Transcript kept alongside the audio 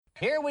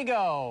Here we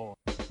go.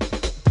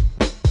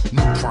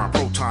 Neutron,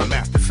 proton,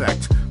 mass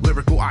effect,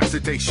 lyrical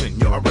oxidation,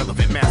 your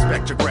irrelevant mass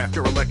spectrograph,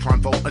 your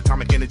electron volt,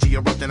 atomic energy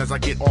erupting as I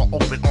get all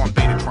open on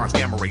betatrons,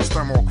 gamma rays,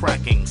 thermal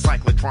cracking,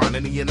 cyclotron,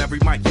 any and every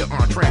mic you're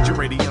on,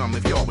 transuranium,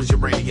 if y'all was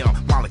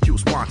uranium, molecule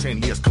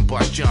spontaneous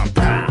combustion,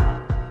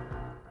 pow!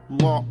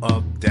 Law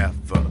of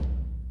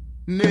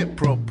definite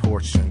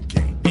proportion,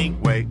 gaining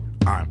weight,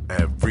 I'm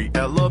every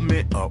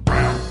element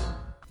around.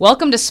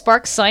 Welcome to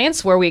Spark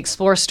Science, where we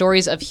explore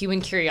stories of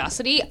human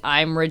curiosity.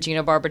 I'm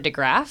Regina Barber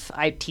DeGraff.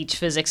 I teach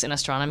physics and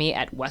astronomy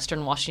at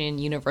Western Washington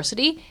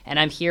University, and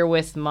I'm here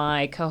with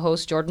my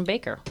co-host, Jordan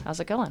Baker. How's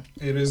it going?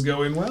 It is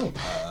going well.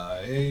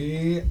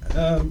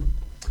 I'm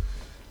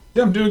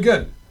doing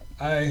good.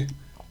 I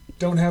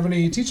don't have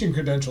any teaching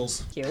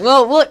credentials.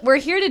 Well, we're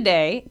here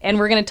today, and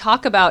we're going to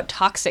talk about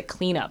toxic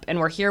cleanup. And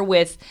we're here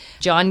with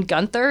John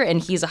Gunther,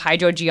 and he's a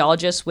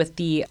hydrogeologist with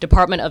the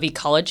Department of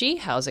Ecology.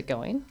 How's it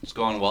going? It's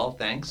going well,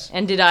 thanks.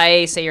 And did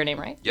I say your name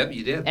right? Yep,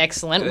 you did.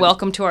 Excellent. Good.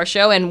 Welcome to our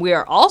show. And we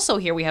are also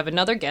here. We have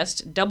another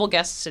guest, double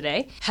guests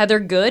today, Heather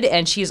Good,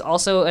 and she's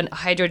also a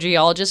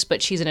hydrogeologist,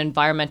 but she's an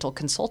environmental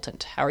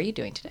consultant. How are you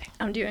doing today?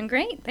 I'm doing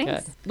great.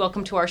 Thanks. Good.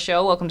 Welcome to our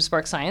show. Welcome to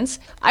Spark Science.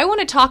 We're going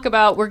to talk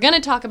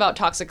about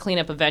toxic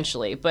cleanup eventually,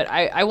 but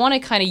I want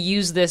to kind of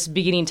use this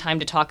beginning time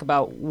to talk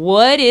about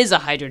what is a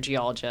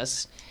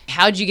hydrogeologist?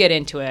 How'd you get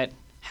into it?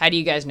 How do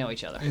you guys know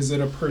each other? Is it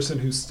a person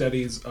who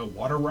studies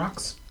water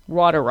rocks?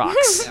 Water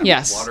rocks. Yeah,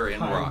 Yes. Water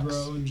and rocks.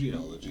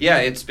 Hydrogeology. Yeah,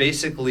 it's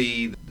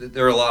basically,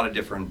 there are a lot of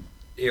different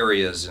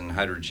areas in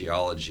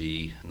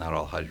hydrogeology. Not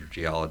all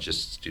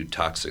hydrogeologists do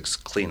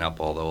toxics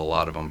cleanup, although a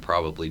lot of them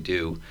probably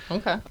do.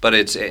 Okay. But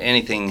it's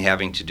anything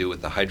having to do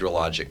with the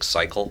hydrologic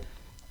cycle,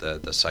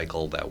 the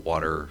cycle that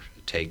water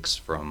takes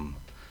from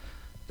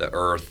the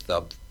earth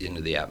up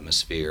into the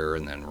atmosphere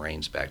and then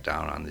rains back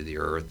down onto the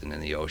earth and in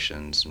the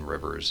oceans and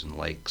rivers and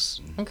lakes.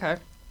 Okay.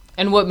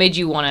 And what made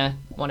you want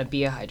to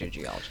be a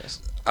hydrogeologist?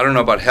 I don't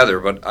know about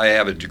Heather, but I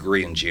have a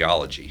degree in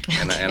geology,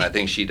 and I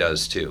think she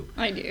does too.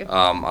 I do.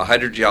 A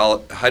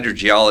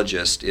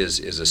hydrogeologist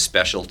is a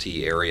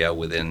specialty area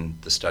within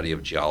the study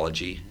of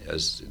geology,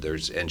 as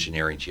there's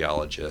engineering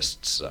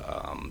geologists,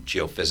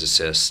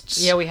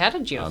 geophysicists. Yeah, we had a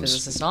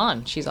geophysicist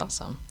on. She's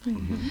awesome.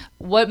 Mm-hmm.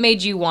 What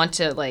made you want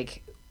to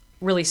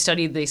really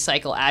study the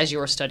cycle as you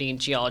were studying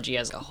geology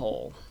as a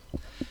whole?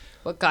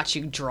 What got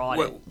you drawn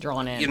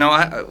in? You know,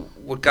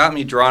 what got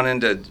me drawn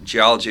into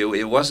geology,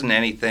 it wasn't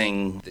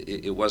anything,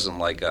 it wasn't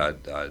like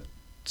a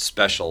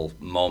special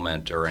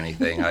moment or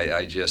anything.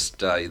 I just,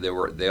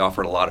 they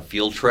offered a lot of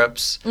field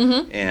trips.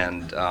 Mm-hmm.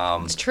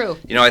 And it's true.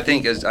 You know, I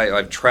think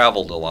I've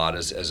traveled a lot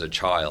as a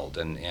child,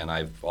 and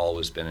I've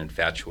always been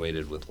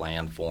infatuated with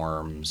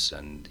landforms,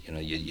 and you know,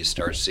 you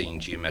start seeing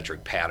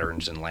geometric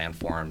patterns in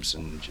landforms,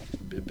 and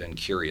been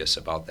curious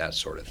about that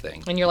sort of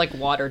thing. And you're like,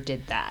 water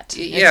did that.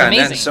 Yeah, it's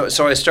amazing. and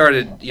so I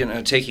started,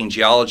 taking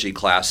geology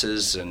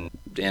classes and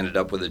ended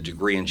up with a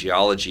degree in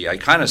geology. I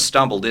kind of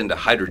stumbled into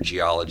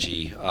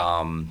hydrogeology.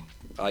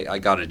 I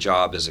got a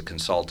job as a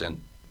consultant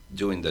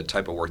doing the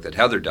type of work that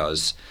Heather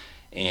does,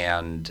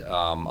 and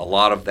a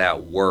lot of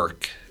that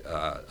work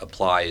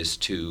applies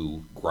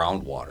to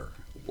groundwater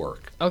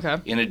work. Okay.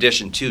 In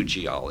addition to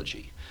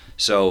geology.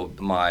 So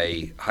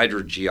my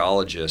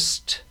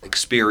hydrogeologist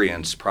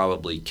experience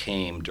probably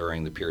came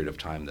during the period of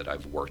time that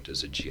I've worked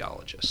as a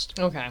geologist.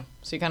 Okay.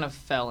 So you kind of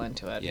fell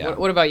into it. Yeah.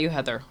 What about you,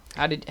 Heather?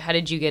 How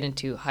did you get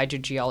into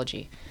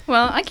hydrogeology?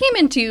 Well, I came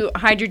into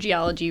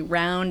hydrogeology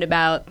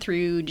roundabout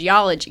through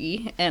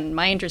geology, and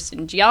my interest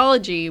in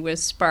geology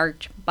was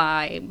sparked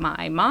by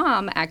my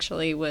mom.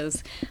 Actually,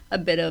 was a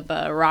bit of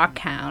a rock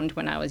hound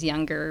when I was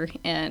younger,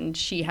 and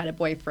she had a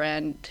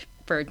boyfriend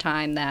for a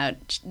time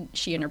that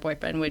she and her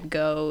boyfriend would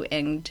go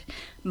and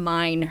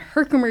mine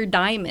Herkimer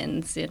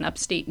diamonds in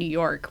upstate New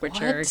York, which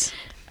are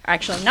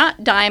actually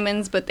not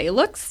diamonds, but they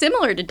look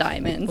similar to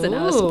diamonds. Ooh. And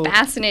I was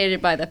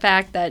fascinated by the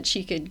fact that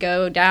she could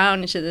go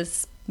down into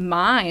this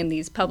mine,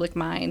 these public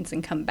mines,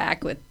 and come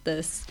back with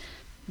this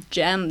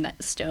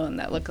stone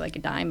that looked like a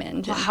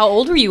diamond. Well, how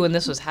old were you when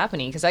this was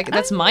happening? Because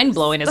that's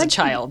mind-blowing as a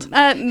child.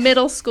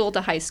 Middle school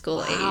to high school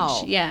Wow.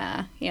 age.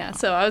 Yeah.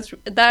 So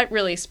that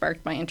really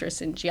sparked my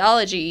interest in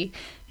geology,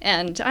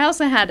 and I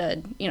also had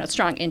a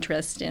strong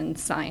interest in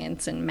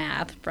science and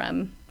math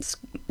from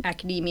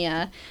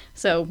academia.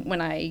 So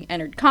when I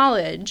entered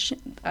college,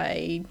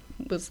 I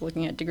was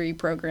looking at degree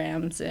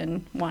programs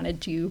and wanted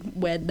to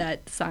wed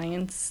that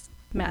science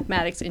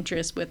mathematics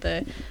interest with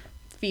a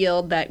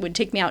field that would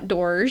take me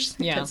outdoors,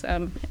 because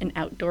I'm an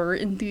outdoor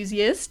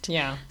enthusiast.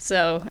 Yeah.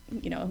 So,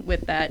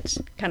 with that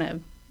kind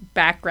of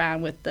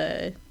background with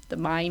the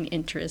mine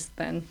interest,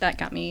 then that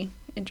got me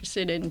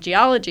interested in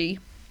geology.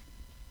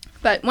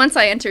 But once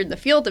I entered the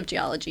field of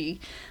geology,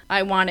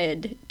 I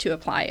wanted to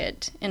apply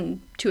it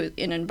into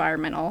an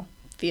environmental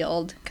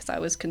field, because I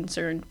was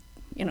concerned,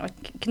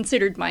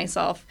 considered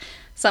myself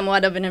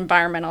somewhat of an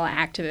environmental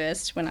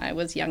activist when I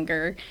was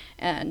younger,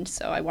 and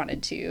so I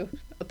wanted to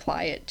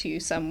apply it to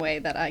some way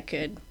that I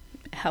could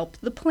help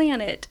the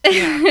planet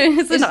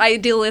as an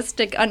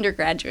idealistic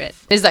undergraduate.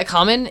 Is that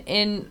common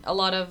in a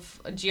lot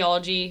of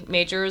geology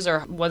majors,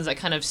 or ones that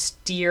kind of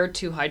steer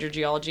to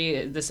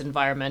hydrogeology, this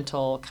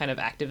environmental kind of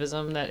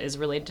activism that is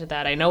related to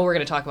that? I know we're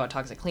going to talk about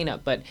toxic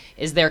cleanup, but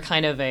is there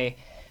kind of a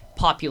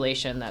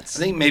population that's...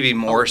 I think maybe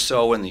more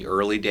so in the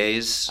early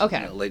days,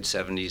 Okay. Late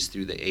 70s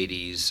through the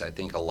 80s. I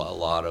think a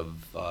lot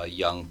of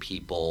young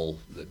people,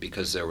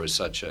 because there was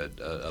such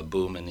a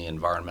boom in the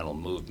environmental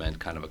movement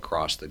kind of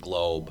across the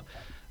globe,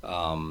 a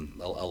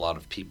lot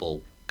of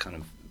people kind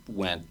of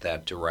went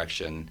that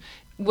direction.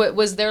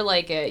 Was there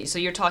like a... So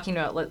you're talking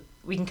about...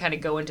 We can kind of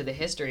go into the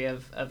history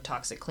of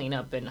toxic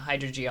cleanup and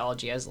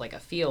hydrogeology as like a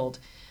field.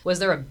 Was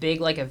there a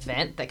big like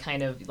event that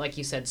kind of, like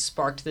you said,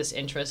 sparked this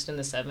interest in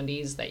the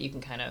 70s that you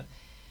can kind of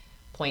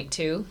point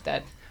to?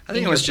 That I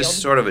think it was just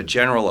sort of a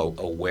general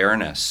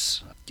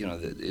awareness. You know,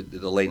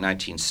 the late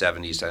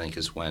 1970s, I think,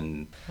 is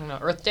when I don't know,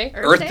 Earth Day?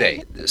 Earth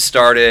Day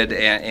started,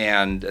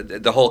 and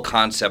the whole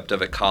concept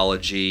of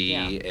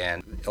ecology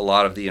and a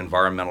lot of the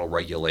environmental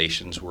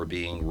regulations were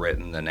being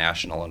written, the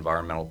National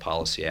Environmental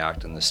Policy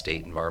Act and the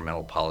State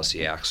Environmental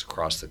Policy Acts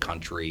across the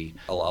country.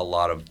 A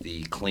lot of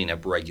the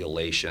cleanup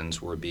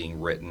regulations were being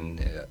written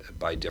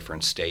by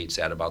different states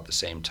at about the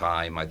same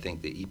time. I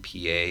think the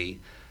EPA,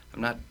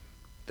 I'm not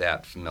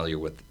that familiar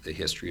with the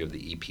history of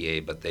the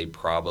EPA, but they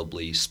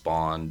probably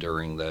spawned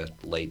during the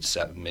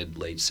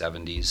mid-late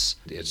 70s.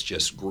 It's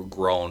just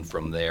grown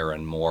from there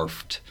and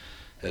morphed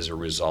as a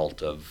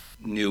result of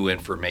new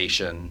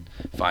information,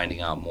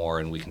 finding out more,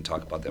 and we can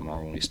talk about that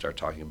more when we start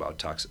talking about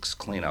toxic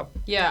cleanup.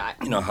 Yeah.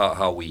 You know,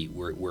 how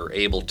we're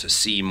able to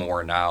see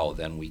more now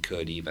than we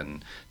could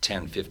even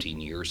 10, 15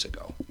 years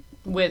ago.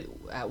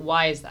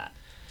 Why is that?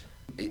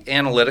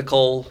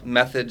 Analytical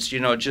methods, you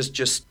know,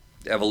 just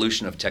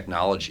evolution of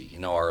technology, you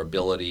know, our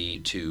ability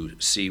to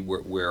see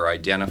we're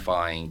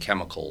identifying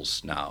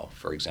chemicals now,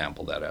 for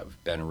example, that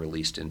have been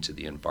released into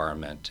the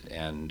environment.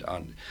 And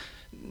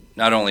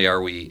not only are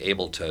we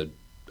able to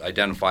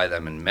identify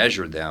them and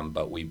measure them,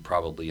 but we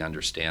probably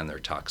understand their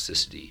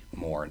toxicity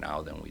more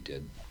now than we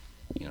did,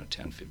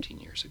 10, 15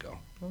 years ago.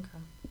 Okay.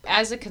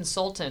 As a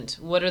consultant,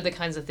 what are the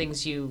kinds of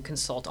things you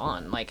consult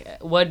on? Like,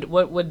 what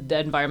would the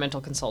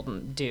environmental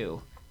consultant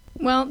do?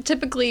 Well,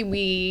 typically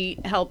we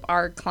help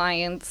our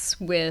clients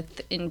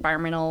with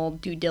environmental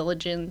due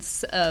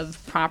diligence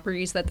of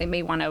properties that they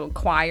may want to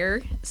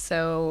acquire.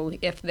 So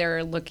if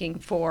they're looking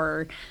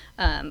for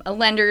a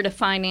lender to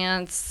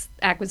finance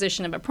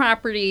acquisition of a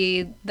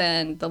property,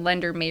 then the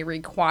lender may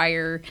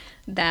require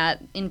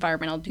that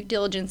environmental due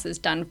diligence is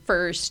done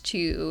first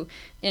to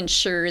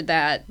ensure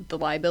that the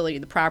liability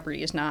of the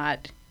property is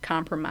not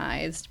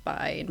compromised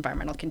by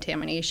environmental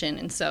contamination.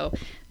 And so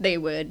they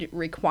would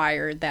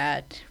require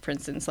that, for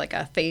instance, like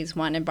a phase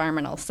 1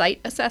 environmental site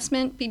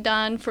assessment be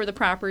done for the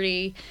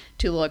property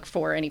to look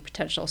for any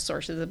potential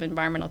sources of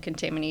environmental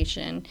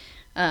contamination.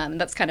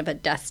 That's kind of a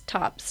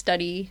desktop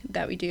study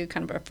that we do,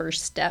 kind of a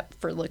first step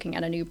for looking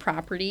at a new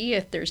property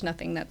if there's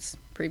nothing that's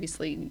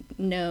previously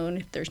known,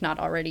 if there's not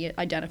already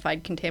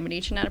identified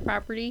contamination at a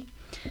property.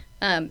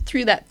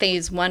 Through that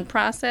phase 1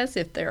 process,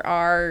 if there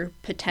are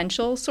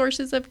potential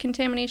sources of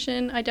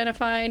contamination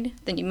identified,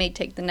 then you may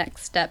take the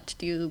next step to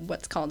do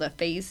what's called a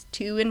phase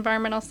 2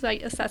 environmental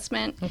site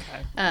assessment,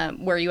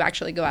 where you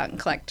actually go out and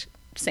collect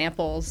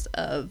samples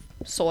of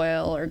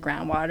soil or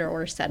groundwater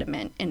or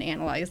sediment and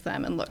analyze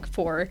them and look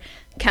for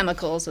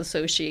chemicals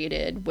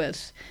associated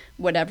with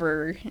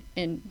whatever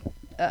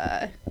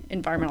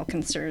environmental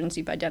concerns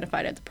you've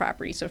identified at the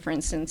property. So, for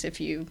instance, if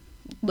you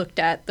looked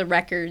at the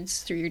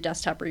records through your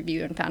desktop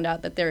review and found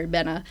out that there had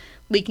been a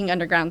leaking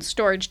underground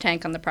storage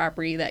tank on the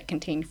property that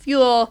contained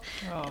fuel,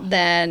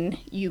 then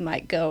you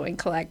might go and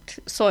collect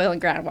soil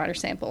and groundwater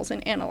samples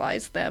and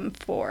analyze them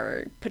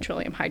for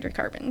petroleum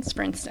hydrocarbons,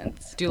 for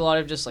instance. Do a lot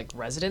of just like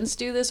residents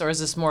do this, or is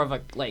this more of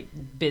a like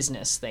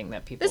business thing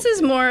that people This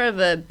is more of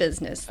a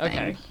business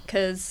thing,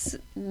 because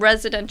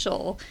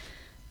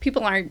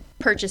people aren't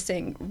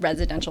purchasing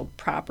residential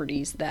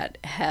properties that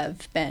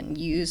have been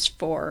used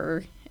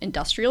for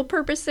industrial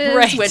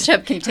purposes, which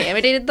have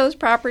contaminated those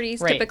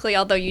properties typically,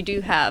 although you do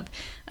have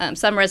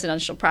some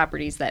residential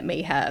properties that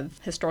may have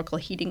historical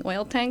heating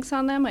oil tanks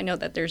on them. I know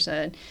that there's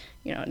a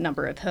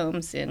number of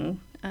homes in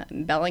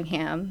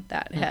Bellingham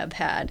that have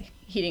had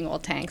heating oil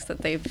tanks that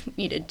they've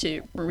needed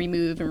to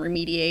remove and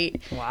remediate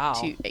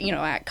to,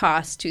 at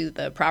cost to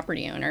the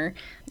property owner.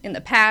 In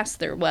the past,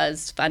 there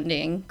was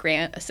funding,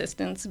 grant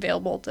assistance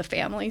available to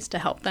families to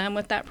help them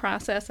with that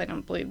process. I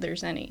don't believe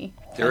there's any.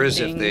 There is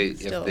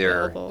if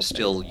they're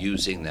still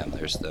using them.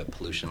 There's the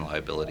Pollution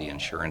Liability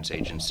Insurance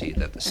Agency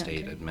that the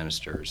state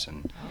administers,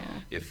 and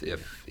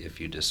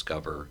if you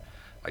discover.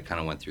 I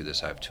kind of went through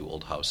this. I have 2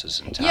 old houses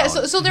in town. Yeah,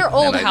 so they're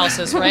old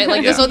houses, right?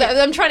 Like, so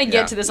I'm trying to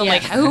get to this. I'm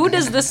like, who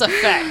does this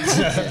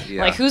affect?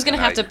 Like, who's going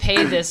to have to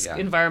pay this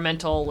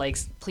environmental, like,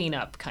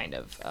 cleanup kind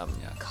of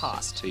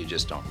cost? So you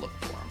just don't look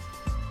for them.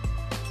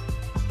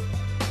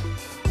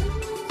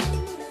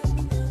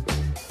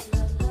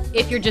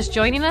 If you're just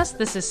joining us,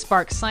 this is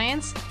Spark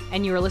Science.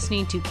 and you are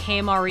listening to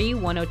KMRE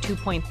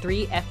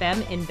 102.3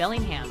 FM in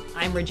Bellingham.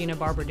 I'm Regina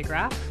Barber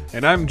DeGraff.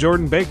 And I'm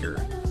Jordan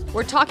Baker.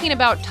 We're talking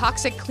about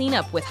toxic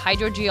cleanup with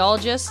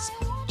hydrogeologists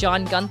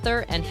John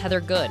Gunther and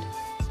Heather Good.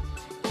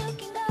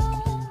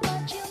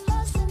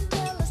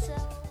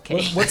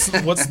 Okay. What's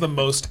the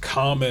most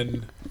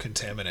common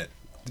contaminant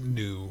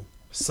new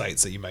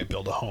sites that you might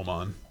build a home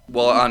on?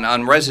 Well,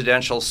 on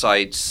residential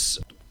sites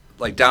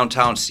like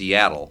downtown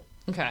Seattle,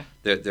 Okay.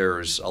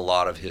 there's a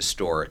lot of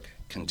historic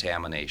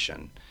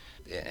contamination,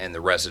 and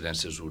the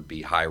residences would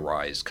be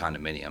high-rise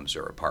condominiums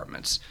or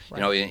apartments. Right.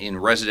 You know, in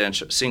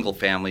residential,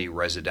 single-family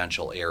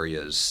residential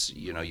areas,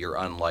 you know, you're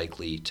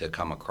unlikely to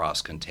come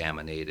across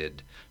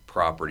contaminated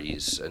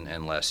properties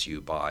unless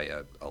you buy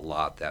a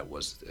lot that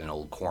was an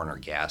old corner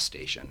gas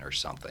station or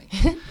something.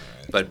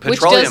 But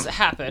petroleum, which does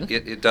happen.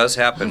 It does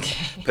happen.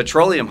 Okay.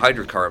 Petroleum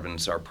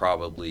hydrocarbons are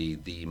probably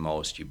the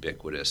most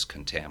ubiquitous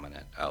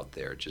contaminant out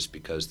there, just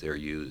because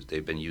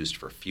they've been used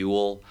for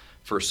fuel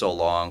for so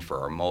long, for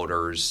our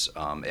motors.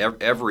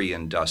 Every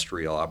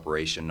industrial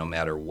operation, no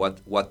matter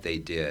what they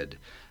did,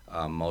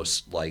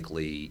 most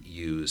likely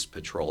used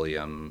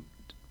petroleum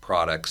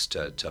products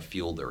to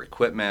fuel their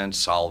equipment,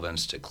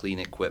 solvents to clean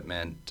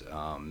equipment,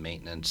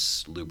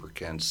 maintenance,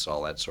 lubricants,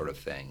 all that sort of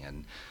thing.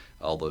 And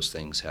all those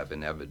things have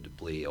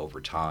inevitably,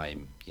 over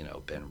time, you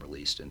know, been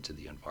released into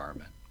the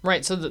environment.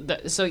 Right. So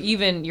so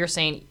even you're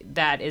saying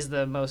that is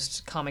the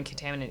most common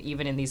contaminant,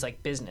 even in these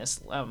like business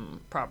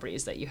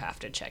properties that you have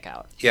to check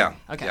out. Yeah.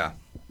 Okay. Yeah.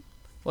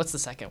 What's the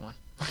second one?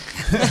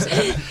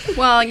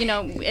 Well, you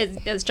know,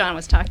 as John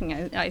was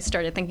talking, I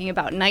started thinking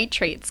about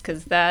nitrates,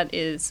 because that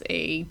is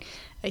a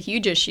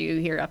huge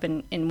issue here up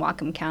in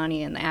Whatcom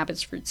County in the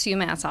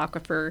Abbotsford-Sumas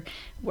Aquifer,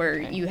 where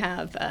you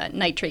have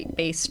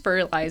nitrate-based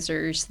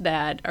fertilizers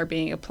that are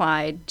being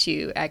applied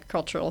to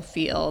agricultural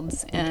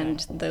fields,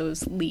 and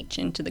those leach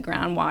into the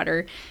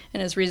groundwater,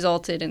 and has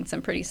resulted in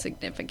some pretty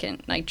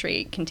significant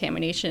nitrate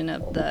contamination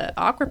of the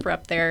aquifer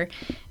up there.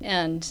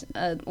 And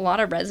a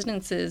lot of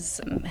residences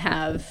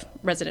have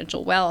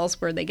residential wells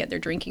where they get their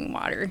drinking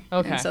water.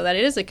 Okay. And so that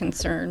is a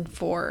concern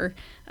for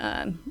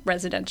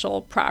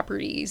residential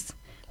properties.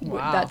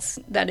 Wow.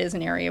 That is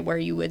an area where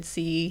you would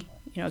see,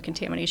 you know,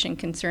 contamination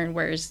concern,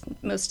 whereas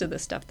most of the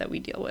stuff that we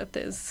deal with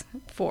is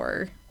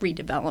for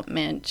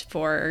redevelopment,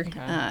 for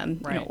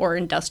you know, or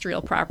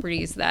industrial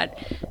properties that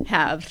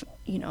have,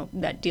 you know,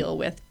 that deal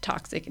with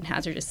toxic and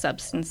hazardous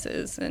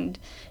substances, and,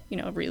 you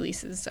know,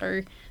 releases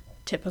are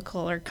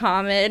typical or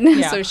common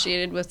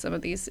associated with some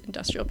of these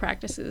industrial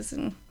practices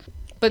and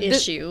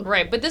issue.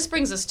 Right, but this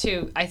brings us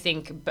to, I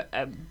think,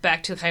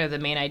 back to kind of the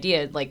main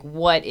idea, like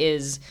what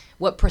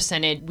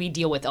percentage we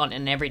deal with on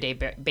an everyday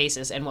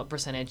basis, and what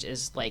percentage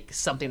is like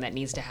something that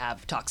needs to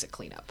have toxic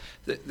cleanup.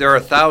 There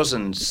are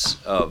thousands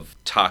of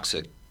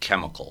toxic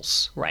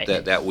chemicals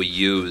that we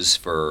use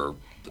for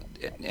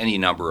any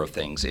number of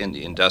things, in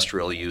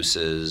industrial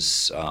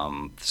uses,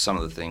 some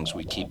of the things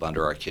we keep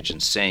under our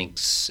kitchen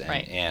sinks,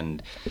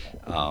 and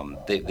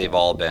they've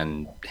all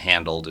been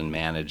handled and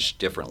managed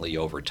differently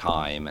over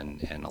time,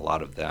 and a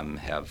lot of them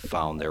have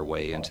found their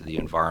way into the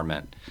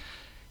environment.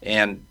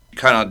 And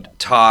kind of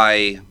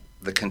tie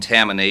the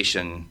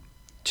contamination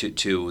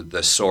to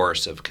the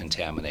source of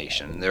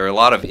contamination. There are a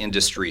lot of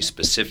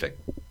industry-specific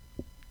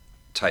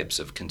types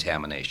of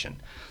contamination,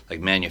 like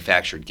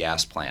manufactured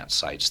gas plant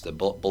sites. The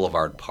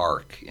Boulevard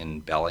Park in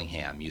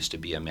Bellingham used to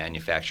be a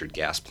manufactured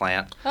gas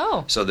plant.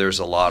 Oh. So there's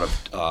a lot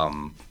of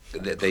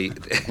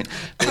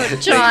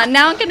John,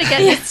 now I'm going to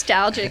get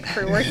nostalgic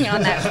for working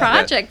on that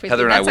project with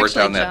Heather you. and I That's worked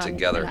on actually that John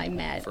together and I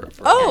met for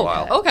a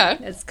while. Okay.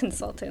 as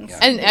consultants.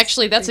 And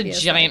actually, that's a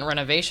previously. giant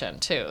renovation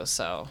too.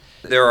 So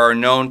There are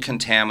known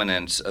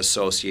contaminants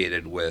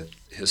associated with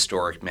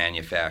historic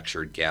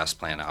manufactured gas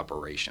plant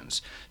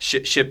operations.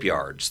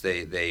 Shipyards,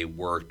 they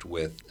worked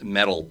with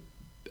metal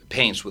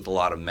paints with a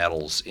lot of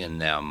metals in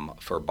them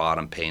for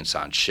bottom paints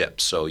on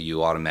ships, so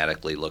you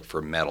automatically look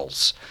for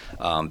metals.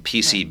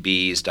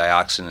 PCBs,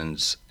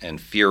 dioxins, and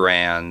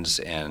furans,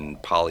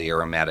 and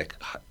polyaromatic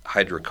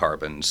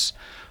hydrocarbons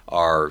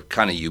are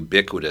kind of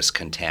ubiquitous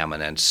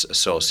contaminants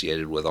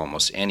associated with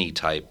almost any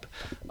type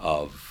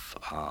of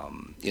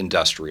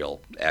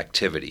industrial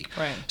activity.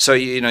 Right. So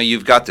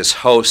you've got this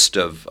host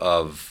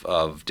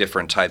of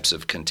different types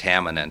of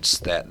contaminants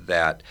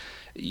that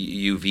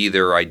you've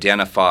either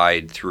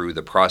identified through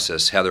the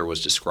process Heather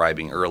was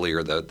describing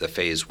earlier, the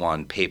phase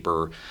 1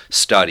 paper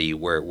study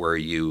where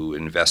you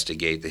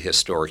investigate the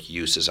historic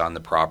uses on the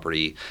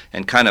property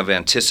and kind of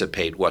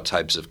anticipate what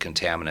types of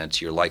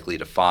contaminants you're likely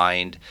to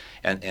find,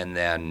 and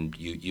then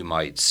you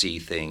might see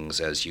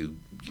things as you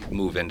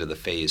move into the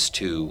phase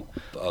 2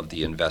 of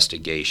the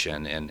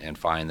investigation and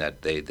find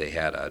that they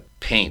had a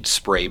paint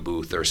spray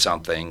booth or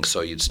something, so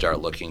you'd start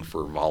looking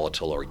for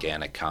volatile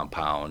organic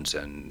compounds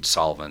and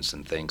solvents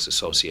and things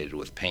associated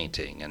with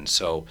painting. And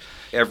so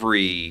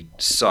every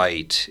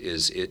site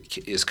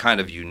is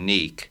kind of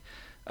unique.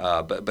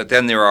 But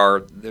then there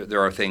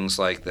are things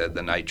like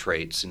the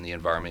nitrates in the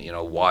environment,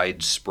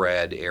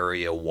 widespread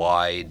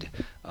area-wide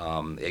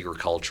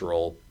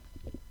agricultural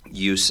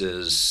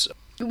uses.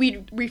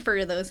 We refer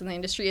to those in the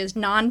industry as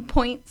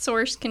non-point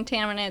source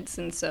contaminants,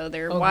 and so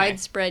they're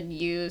widespread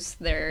use.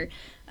 They're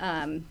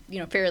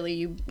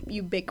fairly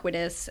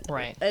ubiquitous,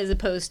 Right. as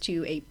opposed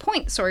to a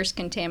point source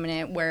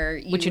contaminant where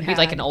Which would be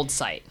like an old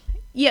site.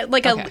 Yeah,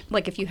 like Okay.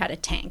 like if you had a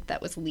tank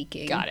that was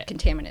leaking Got it.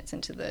 contaminants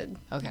into the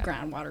Okay.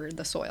 groundwater,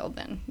 the soil,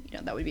 then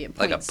that would be a Like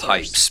point a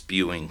pipe source.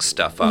 spewing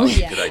stuff out. You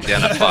Yeah. could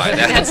identify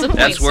that. That's a point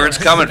That's where it's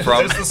source. coming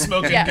from. There's the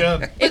smoking Yeah.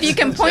 gun. If you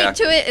can point Yeah.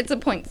 to it, it's a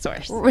point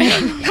source.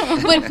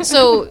 But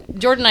so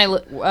Jordan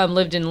and I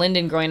lived in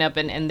Linden growing up,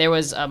 and there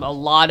was a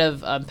lot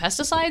of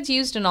pesticides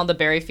used in all the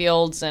berry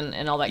fields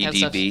and all that kind of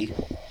stuff. EDB.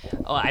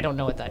 Oh, I don't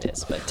know what that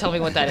is, but tell me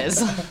what that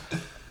is.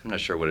 I'm not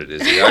sure what it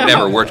is either. I've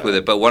never worked with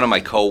it, but one of my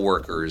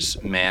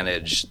coworkers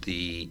managed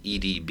the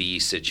EDB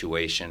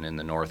situation in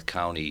the North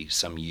County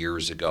some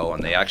years ago,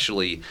 and they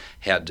actually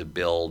had to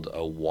build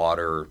a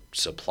water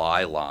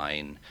supply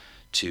line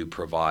to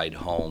provide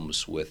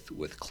homes with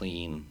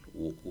clean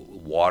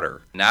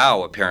water.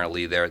 Now,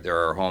 apparently,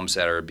 there are homes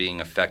that are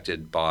being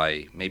affected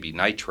by maybe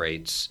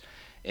nitrates,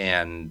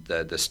 and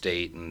the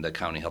state and the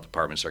county health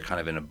departments are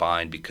kind of in a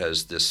bind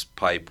because this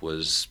pipe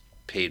was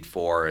paid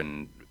for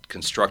and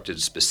constructed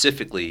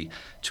specifically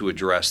to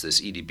address this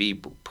EDB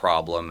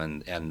problem,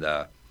 and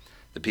the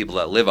people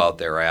that live out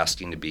there are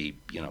asking to be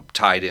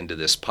tied into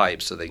this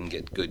pipe so they can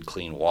get good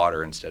clean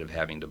water instead of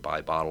having to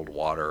buy bottled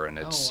water, and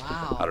it's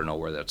wow. I don't know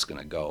where that's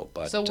going to go.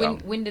 But So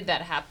when did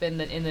that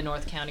happen in the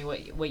North County?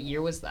 What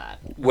year was that?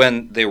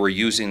 when they were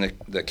using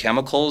the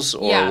chemicals,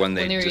 or Yeah, when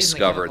they when they were using the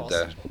discovered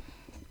chemicals.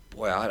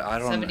 I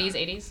don't know. 70s,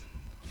 80s?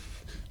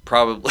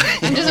 Probably.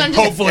 I'm just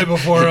Hopefully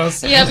before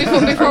us. yeah,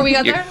 before we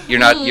got You're,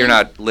 there. you're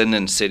not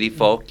Linden City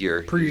folk.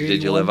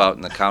 Did you live out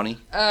in the county?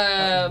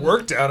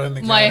 Worked out in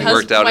the My, county.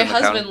 Worked out my in the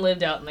husband county?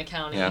 lived out in the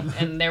county, Yeah.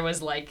 and there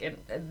was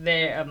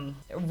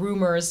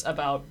rumors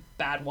about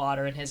bad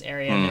water in his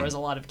area, and there was a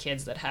lot of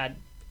kids that had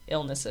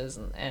illnesses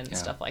and Yeah.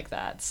 stuff like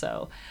that.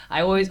 So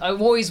I've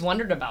always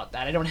wondered about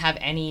that. I don't have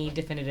any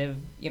definitive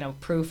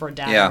proof or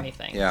data Yeah, or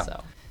anything. yeah.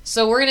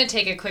 So we're going to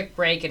take a quick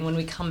break, and when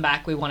we come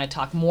back, we want to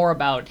talk more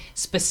about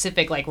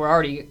specific, like we're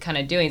already kind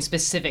of doing,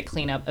 specific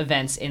cleanup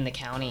events in the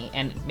county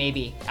and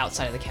maybe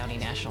outside of the county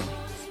nationally.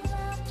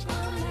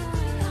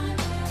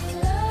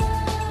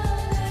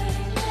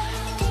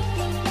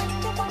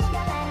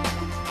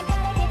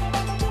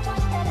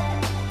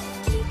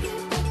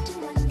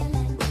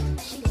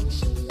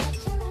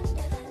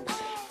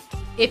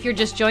 If you're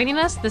just joining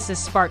us, this is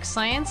Spark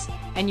Science,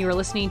 and you are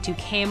listening to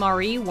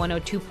KMRE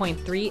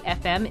 102.3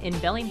 FM in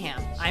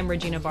Bellingham. I'm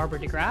Regina Barber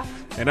DeGraff.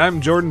 And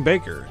I'm Jordan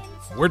Baker.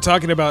 We're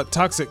talking about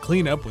toxic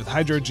cleanup with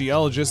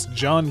hydrogeologist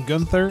John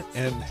Gunther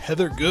and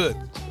Heather Good.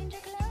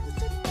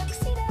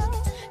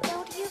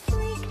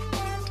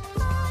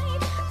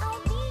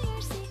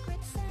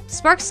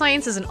 Spark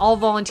Science is an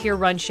all-volunteer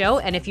run show,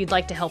 and if you'd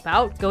like to help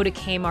out, go to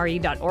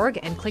kmre.org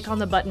and click on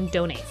the button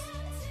Donate.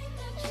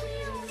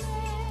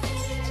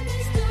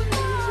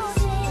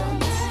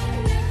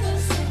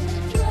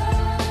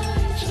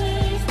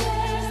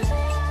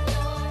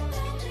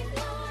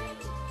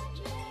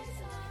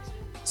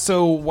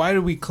 So why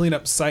do we clean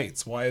up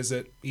sites? Why does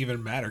it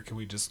even matter? Can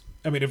we just,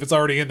 if it's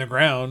already in the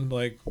ground,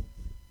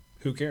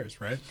 who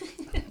cares, right?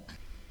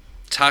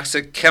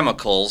 Toxic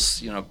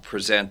chemicals,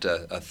 present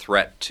a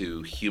threat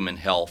to human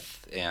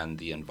health and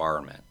the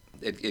environment.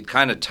 It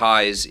kind of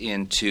ties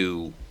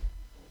into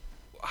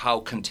how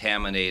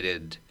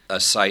contaminated a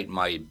site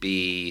might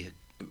be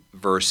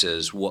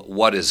versus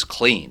what is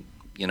clean.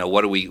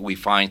 What do we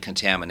find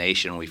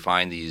contamination? We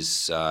find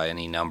these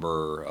any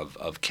number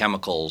of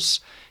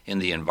chemicals in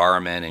the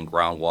environment, in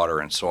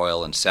groundwater and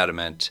soil and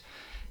sediment,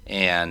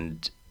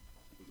 and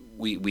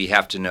we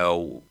have to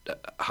know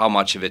how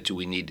much of it do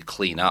we need to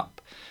clean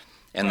up.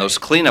 And those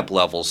cleanup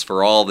levels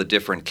for all the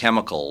different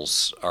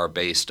chemicals are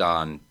based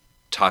on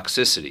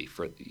toxicity,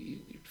 for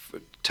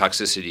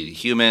toxicity to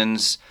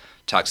humans,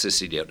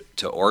 toxicity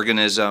to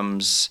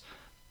organisms.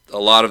 A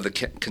lot of the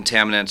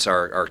contaminants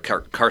are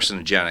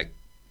carcinogenic,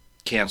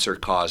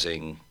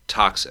 cancer-causing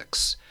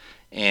toxics.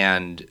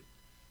 And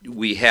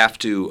we have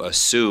to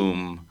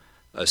assume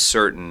a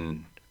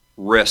certain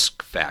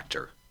risk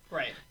factor.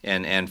 Right.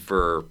 And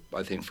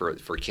I think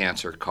for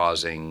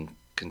cancer-causing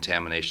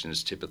contamination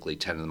is typically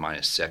 10 to the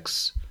minus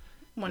 6.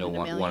 One in a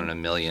million. 1 in a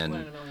million.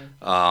 1 in a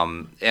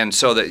million. And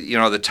so that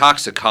the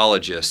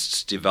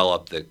toxicologists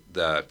develop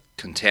the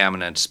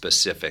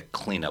contaminant-specific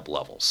cleanup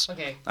levels.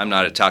 Okay. I'm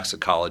not a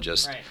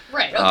toxicologist.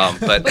 Right.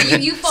 Okay.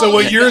 But you So follow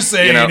what you're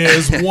saying You know.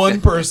 is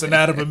one person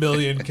out of a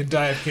million can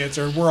die of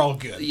cancer and we're all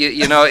good.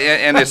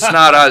 and it's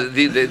not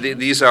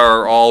these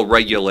are all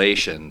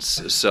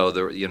regulations. So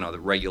the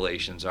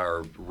regulations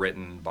are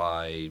written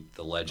by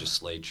the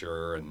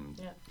legislature and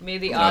Yeah. May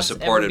the odds ever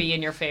supported- be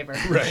in your favor.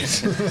 Right.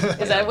 Is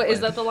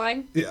that the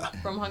line Yeah.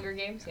 from Hunger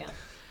Games? Yeah.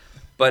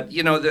 But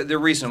they're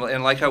reasonable,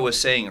 and like I was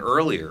saying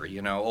earlier,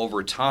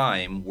 over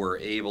time we're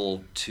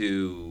able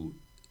to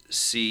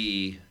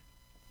see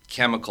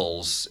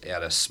chemicals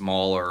at a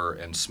smaller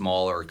and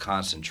smaller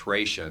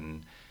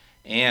concentration,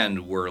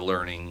 and we're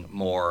learning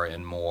more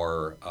and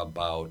more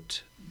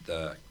about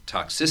the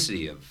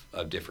toxicity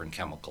of different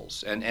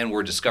chemicals, and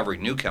we're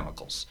discovering new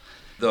chemicals.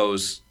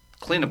 Those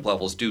cleanup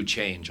levels do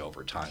change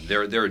over time.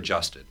 They're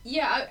adjusted.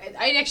 Yeah,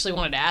 I actually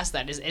wanted to ask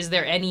that. Is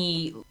there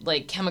any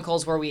like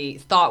chemicals where we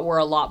thought were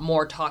a lot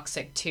more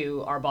toxic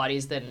to our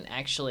bodies than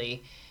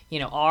actually,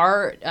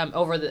 are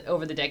over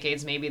the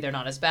decades? Maybe they're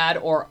not as bad,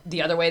 or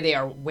the other way, they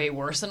are way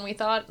worse than we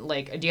thought.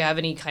 Like, do you have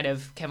any kind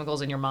of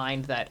chemicals in your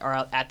mind that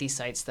are at these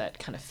sites that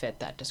kind of fit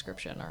that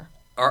description? Or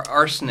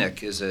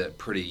Arsenic is a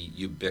pretty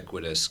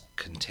ubiquitous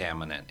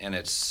contaminant, and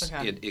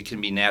it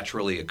can be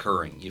naturally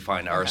occurring. You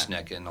find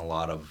arsenic in a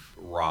lot of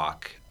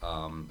rock,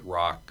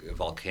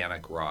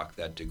 volcanic rock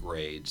that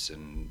degrades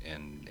and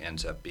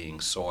ends up being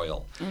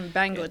soil. In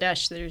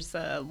Bangladesh, there's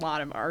a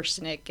lot of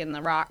arsenic in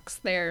the rocks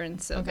there, and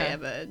so they Okay.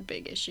 have a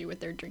big issue with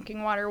their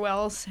drinking water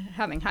wells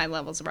having high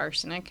levels of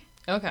arsenic.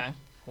 okay,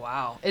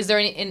 wow. Is there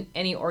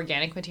any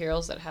organic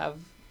materials that have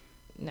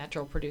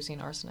natural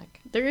producing arsenic?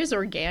 There is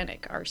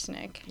organic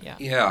arsenic. Yeah.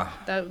 Yeah.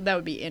 That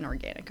would be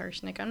inorganic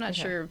arsenic. I'm not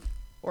Okay. sure of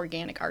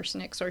organic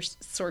arsenic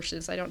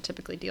sources. I don't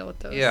typically deal with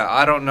those. Yeah,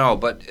 I don't know,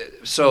 but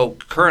so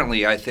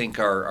currently I think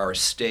our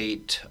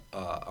state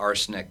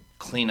arsenic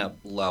cleanup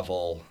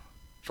level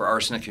for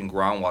arsenic in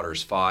groundwater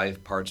is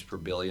 5 parts per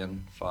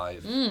billion,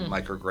 5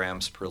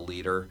 micrograms per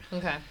liter.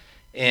 Okay.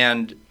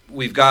 And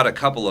we've got a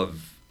couple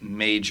of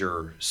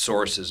major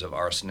sources of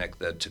arsenic,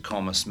 the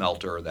Tacoma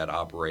smelter that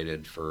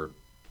operated for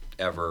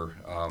ever,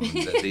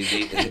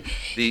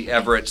 the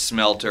Everett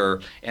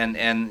smelter, and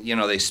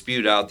they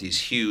spewed out these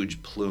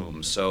huge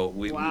plumes. So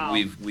Wow.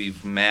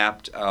 we've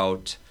mapped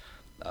out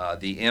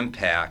the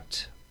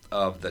impact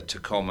of the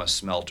Tacoma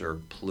smelter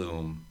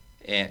plume,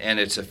 and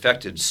it's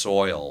affected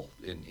soil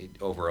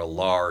over a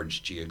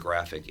large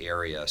geographic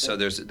area. So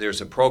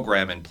there's a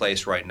program in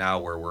place right now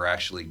where we're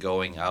actually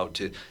going out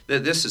to.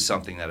 This is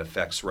something that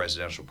affects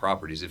residential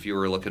properties. If you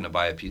were looking to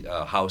buy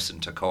a house in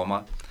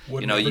Tacoma,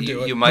 Would never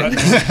do it, you might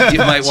but- you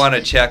might want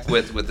to check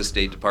with the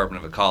State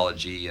Department of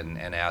Ecology and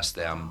ask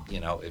them,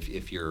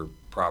 if your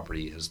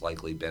property has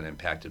likely been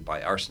impacted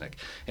by arsenic.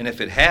 And if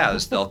it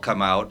has, they'll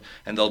come out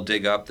and they'll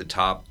dig up the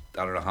top,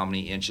 I don't know how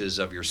many inches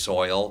of your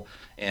soil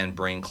and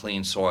bring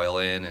clean soil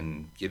in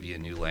and give you a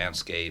new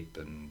landscape.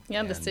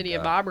 The city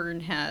of Auburn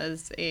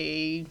has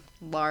a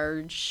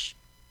large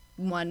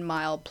 1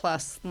 mile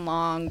plus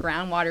long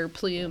groundwater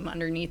plume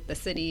underneath the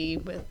city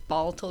with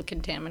volatile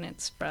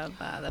contaminants from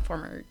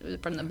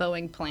the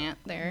Boeing plant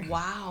there.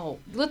 Wow.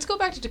 Let's go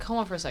back to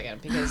Tacoma for a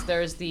second, because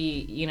there's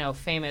the,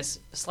 famous,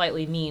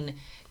 slightly mean,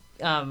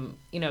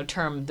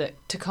 term, the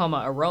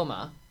Tacoma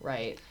aroma,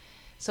 right?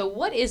 So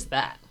what is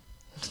that?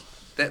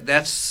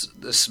 That's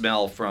the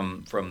smell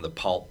from the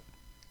pulp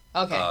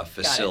Okay. got it.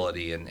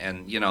 facility, and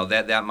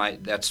that might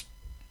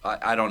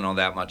I don't know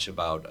that much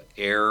about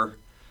air.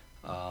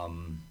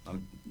 I'm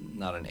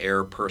not an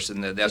air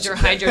person. That's You're a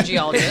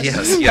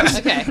hydrogeologist. Yes.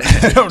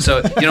 Okay.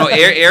 So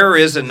air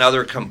is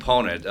another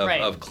component of,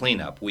 Right. of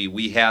cleanup.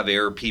 We have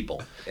air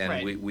people, and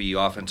Right. we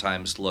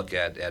oftentimes look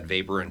at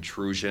vapor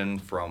intrusion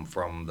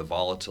from the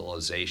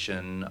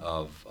volatilization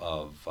of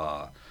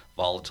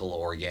volatile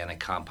organic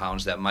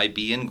compounds that might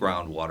be in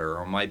groundwater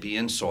or might be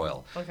in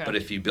soil. Okay. But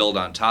if you build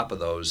on top of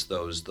those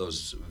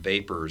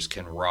vapors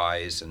can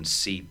rise and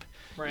seep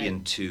Right.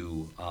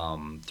 into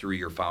through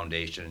your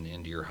foundation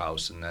into your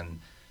house, and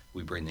then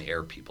we bring the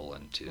air people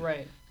in to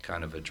Right.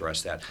 kind of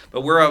address that.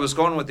 But where I was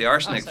going with the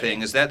arsenic sorry.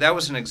 thing is that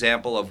was an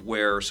example of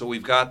where, so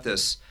we've got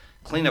this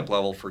cleanup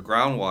level for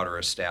groundwater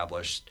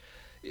established.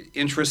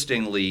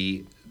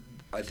 Interestingly,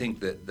 I think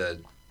that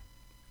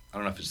I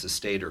don't know if it's the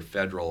state or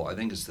federal, I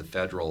think it's the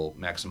federal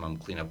maximum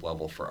cleanup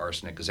level for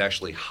arsenic is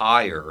actually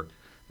higher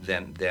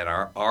than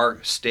our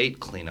state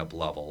cleanup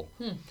level.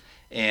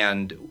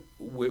 And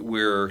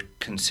we're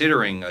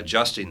considering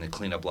adjusting the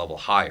cleanup level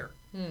higher.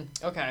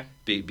 Okay.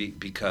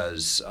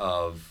 Because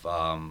of,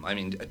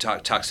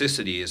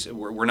 toxicity is,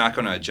 we're not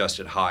going to adjust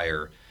it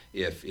higher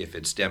if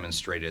it's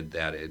demonstrated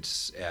that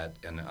it's at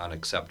an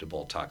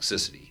unacceptable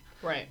toxicity.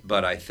 Right.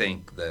 But I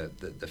think the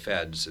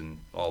feds and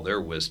all their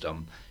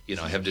wisdom,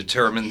 have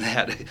determined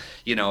that,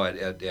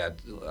 at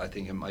I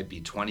think it might be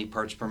 20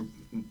 parts per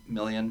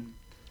million.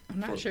 I'm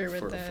not sure what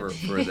for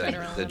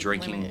federal the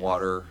drinking limit is.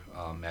 water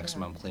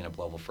maximum cleanup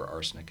level for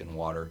arsenic in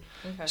water.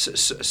 Okay.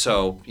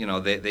 So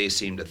they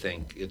seem to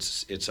think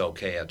it's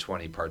okay at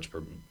 20 parts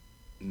per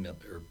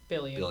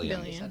billion.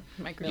 Billion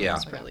micrograms Yeah.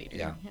 per liter.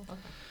 Yeah.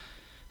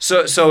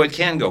 So it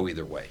can go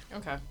either way.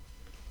 Okay.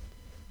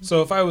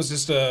 So if I was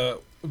just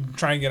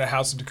trying to get a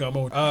house in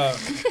Tacoma,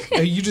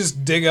 you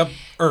just dig up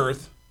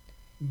earth,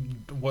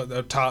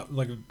 the top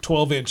like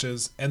 12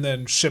 inches, and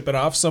then ship it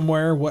off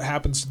somewhere. What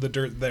happens to the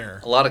dirt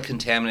there? A lot of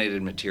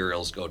contaminated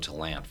materials go to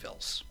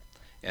landfills,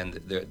 and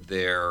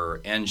they're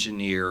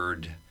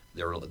engineered.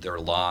 They're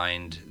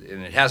lined,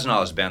 and it hasn't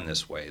always been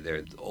this way.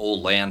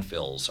 Old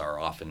landfills are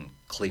often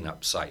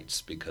cleanup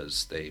sites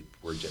because they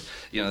were just,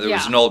 there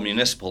was an old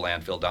municipal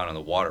landfill down on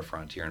the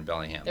waterfront here in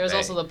Bellingham. There was Bay.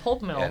 also the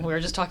pulp mill. And We were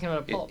just talking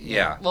about a pulp.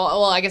 yeah.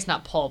 Well, I guess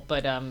not pulp,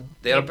 but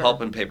They had a paper.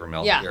 pulp and paper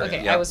mill. Yeah. here.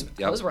 Okay. Yep,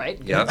 I was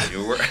right. Yep,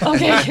 you were.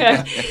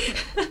 Okay.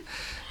 Good.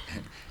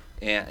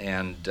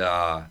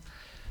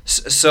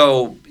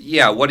 So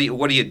yeah, what do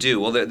you do?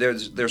 Well,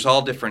 there's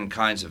all different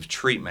kinds of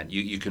treatment.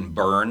 You can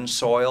burn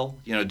soil,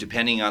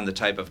 depending on the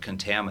type of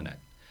contaminant.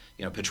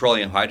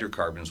 Petroleum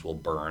hydrocarbons will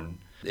burn.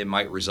 It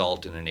might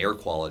result in an air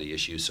quality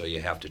issue, so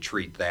you have to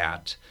treat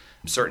that.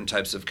 Certain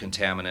types of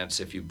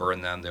contaminants, if you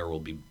burn them, there will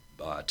be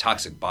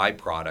toxic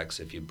byproducts.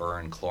 If you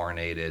burn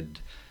chlorinated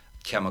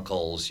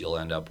chemicals, you'll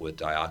end up with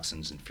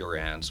dioxins and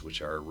furans,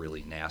 which are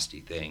really nasty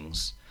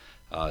things.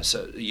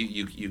 So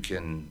you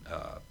can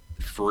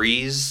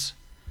freeze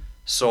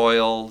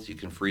soil, you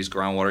can freeze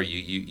groundwater,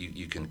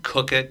 you can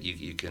cook it,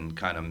 you can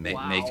kind of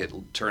make it,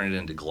 turn it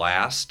into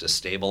glass to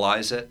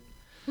stabilize it.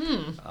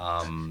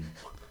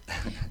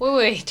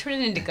 Wait, turn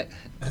it into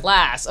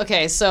glass.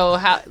 Okay, so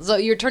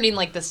you're turning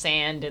like the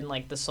sand and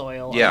like the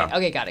soil. Yeah.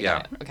 Okay, got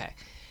it. Okay.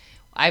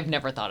 I've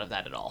never thought of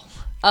that at all.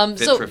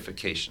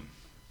 Vitrification.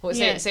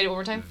 Say it one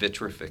more time.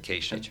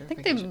 Vitrification. I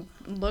think they've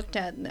looked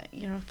at,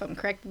 if I'm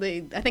correct,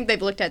 I think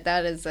they've looked at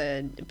that as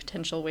a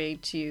potential way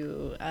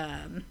to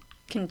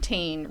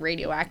contain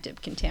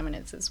radioactive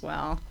contaminants as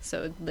well.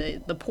 So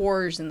the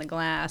pores in the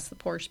glass, the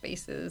pore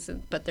spaces,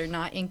 but they're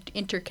not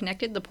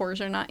interconnected. The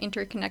pores are not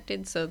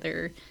interconnected, so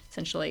they're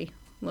essentially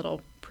little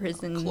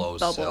prison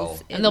closed bubbles. cell.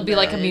 And there'll be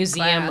like a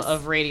museum glass.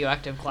 of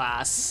radioactive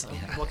glass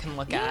people can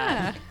look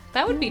at.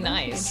 That would be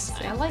nice.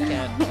 I like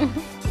it.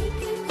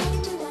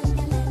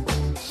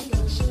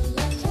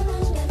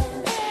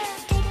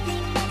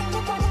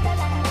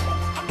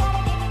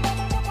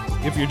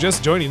 If you're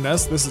just joining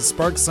us, this is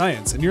Spark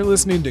Science, and you're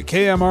listening to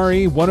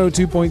KMRE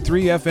 102.3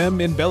 FM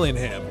in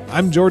Bellingham.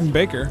 I'm Jordan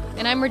Baker.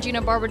 And I'm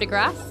Regina Barber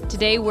DeGraff.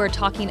 Today we're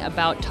talking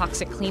about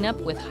toxic cleanup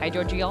with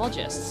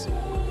hydrogeologists.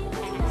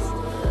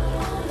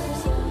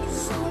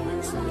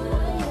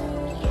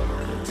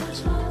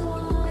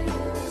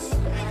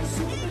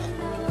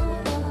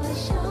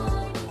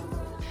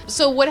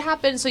 So what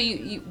happened? So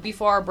you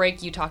before our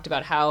break, you talked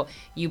about how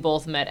you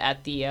both met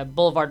at the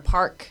Boulevard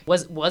Park.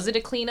 Was it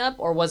a cleanup,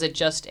 or was it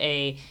just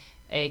a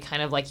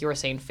kind of like you were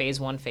saying phase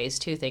 1, phase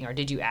 2 thing, or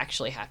did you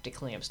actually have to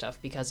clean up stuff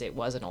because it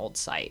was an old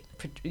site?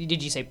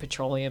 Did you say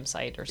petroleum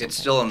site or something? It's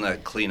still in the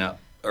cleanup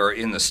or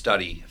in the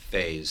study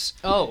phase.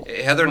 Oh.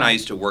 Heather and I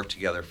used to work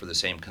together for the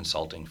same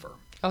consulting firm.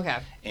 Okay.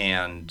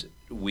 And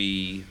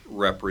we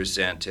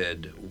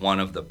represented one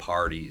of the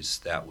parties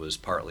that was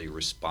partly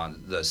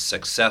the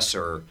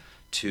successor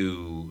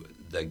to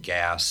the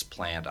gas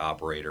plant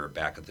operator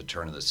back at the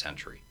turn of the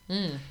century.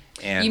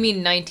 And You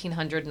mean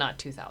 1900, not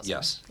 2000?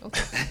 Yes.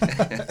 Okay.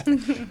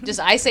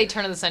 I say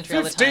turn of the century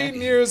all the time.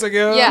 15 years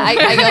ago. Yeah, I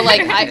go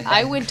like,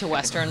 I went to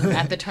Western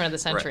at the turn of the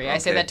century. Right, I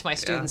say okay. that to my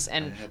students, Yeah,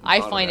 and I hadn't I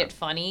thought of find that. it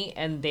funny,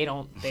 and they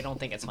don't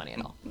think it's funny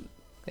at all.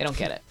 They don't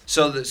get it.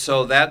 So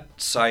that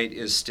site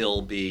is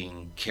still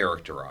being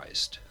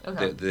characterized.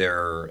 Okay.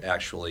 They're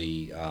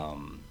actually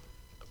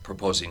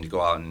proposing to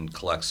go out and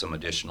collect some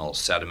additional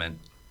sediment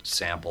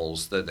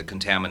samples. The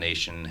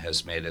contamination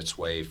has made its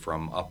way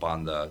from up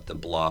on the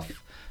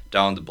bluff,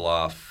 down the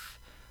bluff,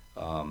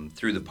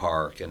 through the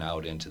park, and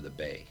out into the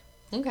bay.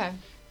 Okay.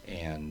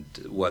 And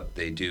what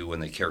they do when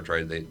they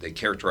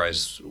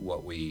characterize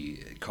what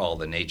we call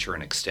the nature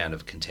and extent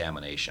of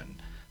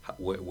contamination,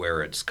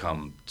 where it's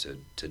come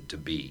to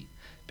be,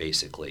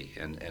 basically.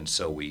 And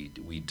so we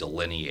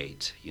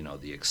delineate,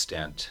 the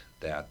extent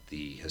that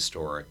the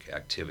historic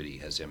activity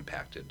has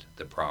impacted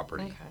the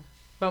property. Okay.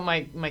 But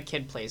my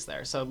kid plays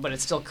there, but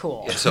it's still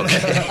cool. It's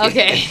okay.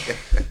 Okay.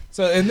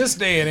 So in this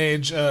day and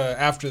age,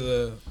 after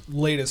the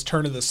latest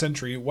turn of the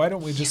century, why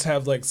don't we just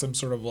have like some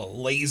sort of a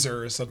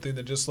laser or something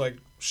that just like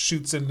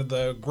shoots into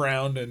the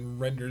ground and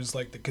renders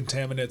like the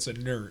contaminants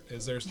inert?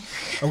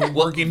 Are we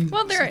working?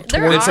 Well, there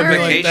towards something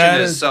like Vitrification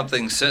that? is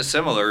something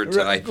similar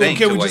to, I Well, think,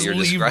 can to we what just you're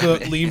leave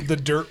describing. leave the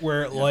dirt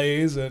where it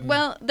lays? And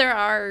Well, there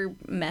are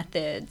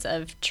methods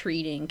of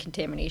treating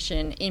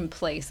contamination in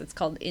place. It's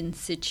called in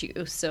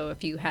situ. So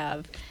if you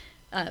have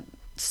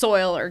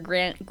soil or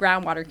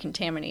groundwater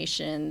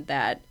contamination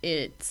that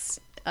it's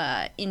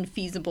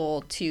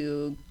infeasible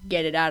to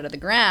get it out of the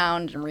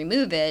ground and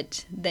remove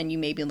it, then you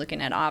may be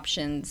looking at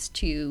options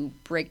to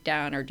break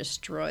down or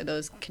destroy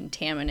those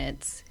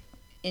contaminants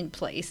in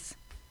place.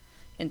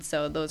 And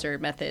so those are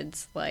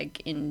methods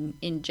like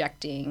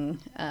injecting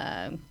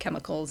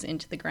chemicals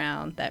into the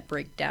ground that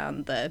break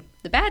down the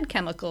bad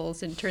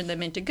chemicals and turn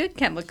them into good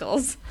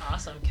chemicals.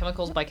 Awesome.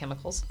 Chemicals by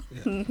chemicals.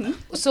 Yeah.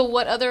 So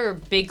what other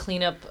big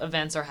cleanup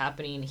events are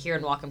happening here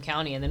in Whatcom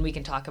County? And then we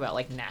can talk about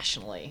like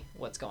nationally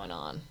what's going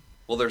on.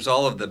 Well, there's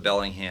all of the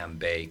Bellingham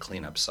Bay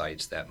cleanup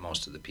sites that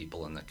most of the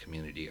people in the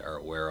community are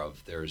aware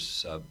of.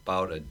 There's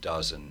about a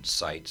dozen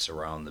sites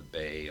around the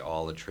bay,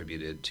 all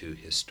attributed to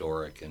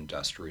historic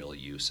industrial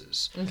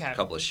uses. Okay. A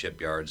couple of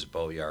shipyards, a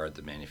boatyard,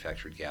 the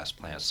manufactured gas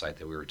plant site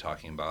that we were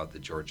talking about, the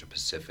Georgia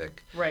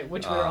Pacific. Right,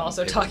 which we were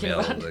also paper talking mill,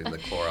 about. the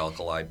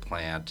chlor-alkali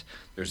plant.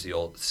 There's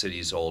the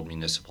city's old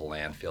municipal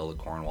landfill,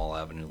 the Cornwall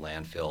Avenue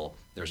landfill.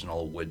 There's an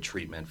old wood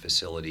treatment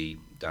facility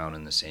down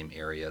in the same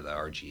area, the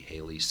R.G.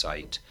 Haley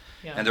site.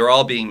 Yeah. And they're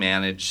all being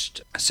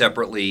managed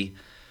separately.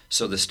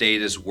 So the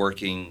state is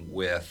working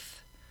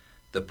with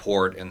the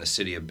port and the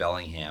city of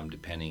Bellingham,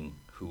 depending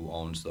who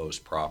owns those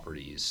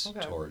properties,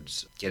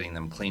 towards getting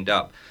them cleaned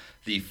up.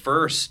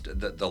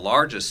 The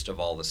largest of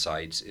all the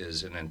sites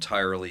is an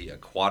entirely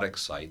aquatic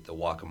site, the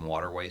Whatcom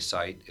Waterway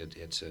site.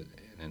 It's an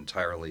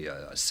entirely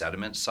a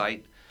sediment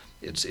site.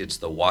 It's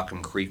the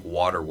Whatcom Creek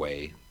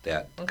Waterway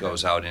that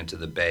goes out into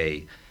the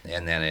bay,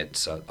 and then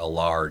it's a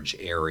large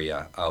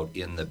area out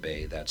in the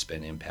bay that's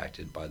been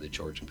impacted by the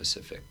Georgia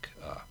Pacific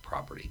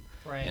property.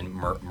 Right. And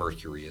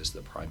mercury is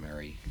the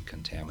primary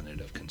contaminant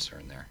of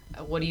concern there.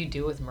 What do you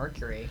do with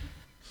mercury?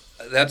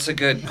 That's a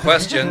good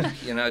question.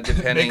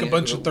 Depending Make a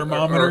bunch of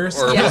thermometers.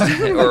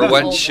 or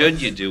what should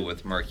you do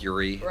with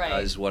mercury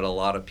is what a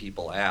lot of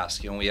people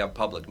ask. We have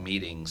public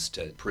meetings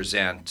to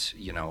present,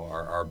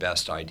 our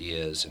best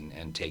ideas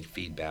and take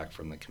feedback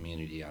from the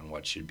community on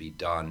what should be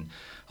done.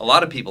 A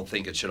lot of people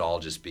think it should all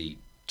just be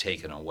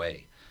taken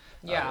away.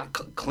 Yeah.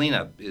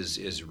 Cleanup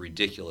is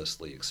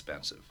ridiculously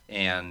expensive.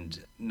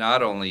 And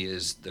not only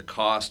is the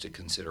cost a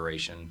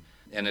consideration,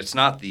 and it's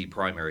not the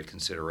primary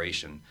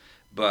consideration,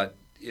 but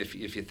if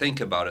you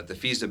think about it, the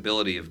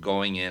feasibility of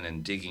going in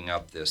and digging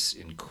up this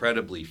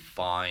incredibly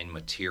fine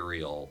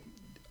material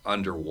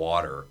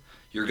underwater,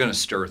 you're going to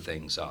stir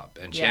things up.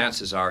 And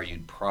chances are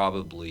you'd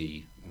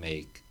probably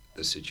make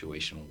the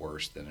situation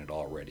worse than it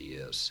already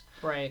is.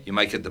 Right. You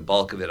might get the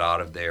bulk of it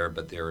out of there,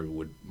 but there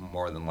would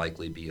more than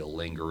likely be a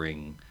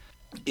lingering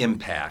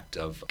impact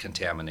of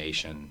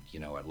contamination,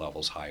 at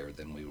levels higher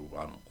than we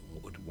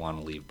would want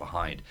to leave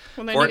behind.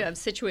 Well, then you have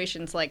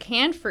situations like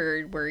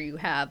Hanford where you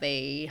have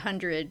a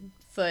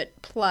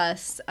 100-foot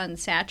plus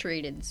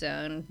unsaturated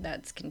zone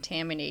that's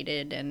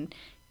contaminated, and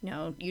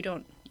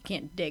you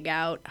can't dig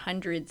out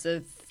hundreds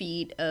of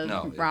feet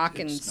of rock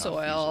and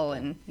soil,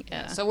 and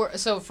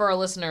So for our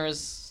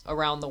listeners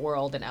around the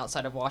world and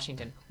outside of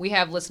Washington, we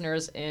have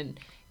listeners in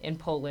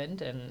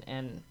Poland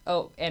and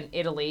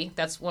Italy.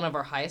 That's one of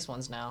our highest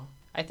ones now.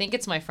 I think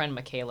it's my friend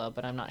Michaela,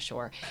 but I'm not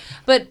sure.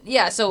 But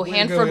yeah, so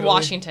Hanford,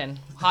 Washington.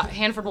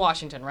 Hanford,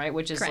 Washington, right?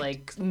 Which is Correct.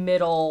 like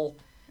middle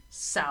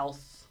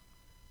south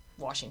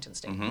Washington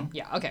state. Mm-hmm.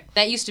 Yeah, okay.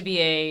 That used to be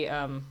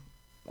a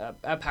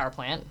power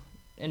plant,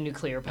 a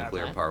nuclear power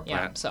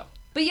plant.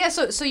 Yeah,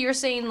 so you're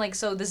saying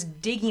this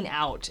digging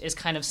out is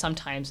kind of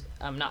sometimes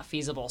not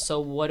feasible. So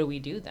what do we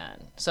do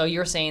then? So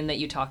you're saying that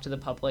you talk to the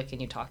public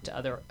and you talk to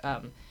other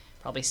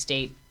probably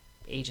state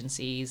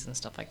agencies and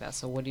stuff like that.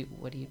 So what do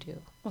you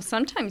do? Well,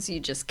 sometimes you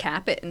just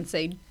cap it and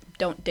say,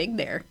 don't dig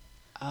there.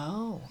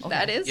 Oh, okay.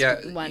 That is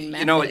one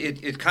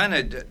method. It kind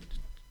of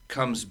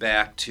comes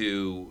back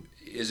to,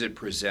 is it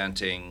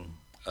presenting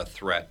a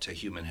threat to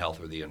human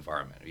health or the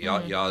environment? You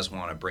always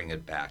want to bring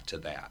it back to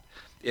that.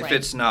 If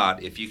it's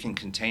not, if you can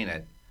contain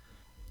it,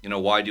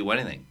 why do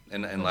anything?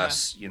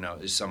 Unless,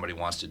 somebody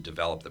wants to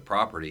develop the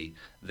property,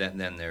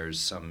 then there's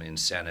some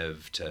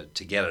incentive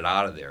to get it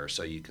out of there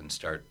so you can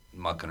start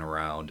mucking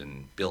around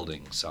and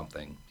building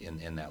something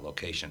in that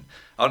location.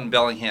 Out in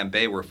Bellingham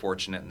Bay, we're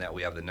fortunate in that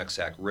we have the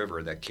Nooksack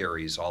River that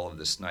carries all of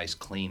this nice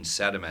clean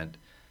sediment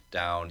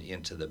down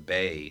into the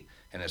bay,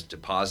 and it's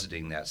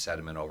depositing that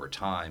sediment over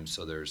time,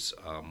 so there's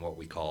what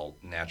we call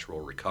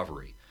natural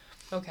recovery.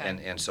 Okay.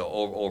 And so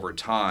over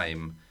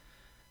time,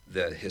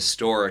 the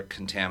historic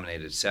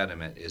contaminated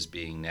sediment is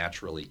being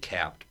naturally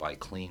capped by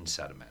clean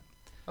sediment.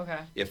 Okay.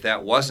 If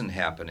that wasn't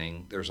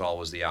happening, there's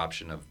always the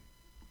option of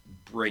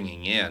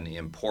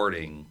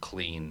importing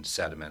clean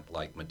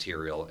sediment-like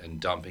material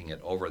and dumping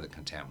it over the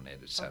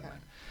contaminated sediment.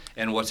 Okay.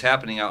 And what's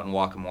happening out in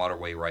Whatcom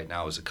Waterway right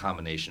now is a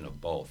combination of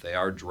both. They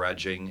are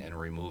dredging and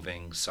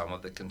removing some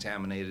of the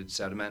contaminated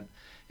sediment,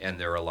 and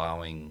they're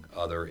allowing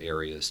other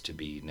areas to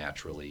be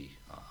naturally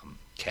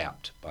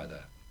capped by the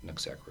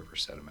Nooksack River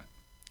sediment.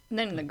 And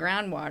then in the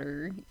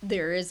groundwater,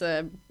 there is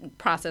a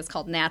process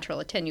called natural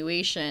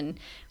attenuation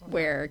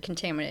where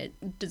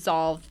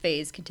dissolved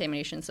phase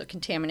contamination, so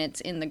contaminants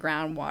in the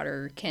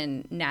groundwater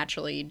can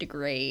naturally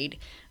degrade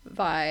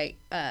by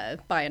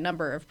a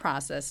number of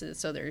processes.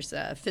 So there's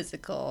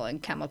physical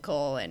and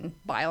chemical and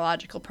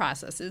biological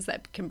processes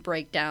that can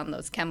break down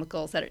those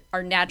chemicals that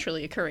are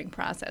naturally occurring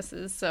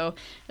processes. So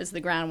as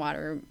the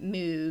groundwater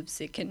moves,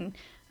 it can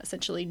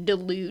essentially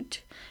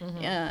dilute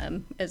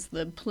as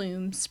the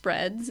plume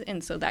spreads,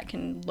 and so that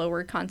can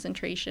lower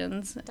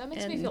concentrations. That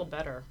makes me feel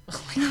better.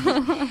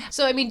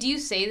 So, do you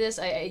say this?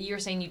 You're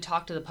saying you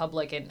talk to the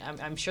public, and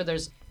I'm sure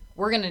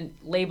we're going to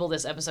label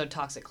this episode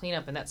Toxic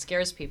Cleanup, and that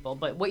scares people,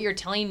 but what you're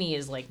telling me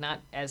is not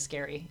as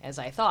scary as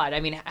I thought.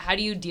 How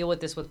do you deal with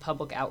this with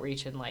public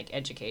outreach and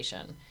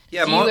education?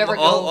 Yeah,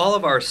 all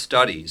of our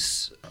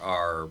studies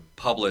are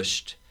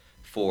published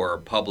for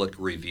public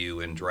review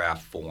in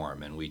draft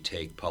form, and we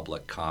take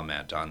public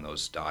comment on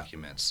those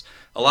documents.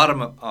 A lot of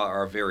them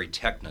are very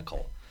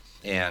technical,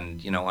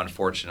 and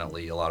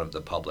unfortunately, a lot of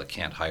the public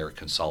can't hire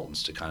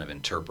consultants to kind of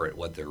interpret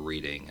what they're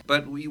reading.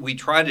 But we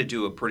try to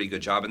do a pretty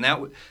good job, and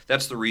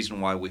that's the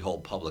reason why we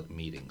hold public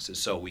meetings, is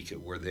so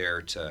we're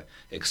there to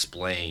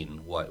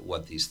explain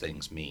what these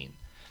things mean,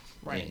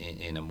 right,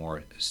 in a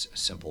more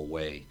simple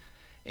way.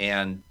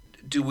 And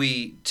do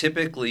we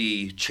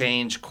typically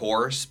change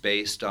course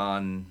based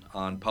on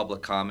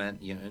public comment?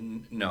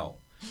 No.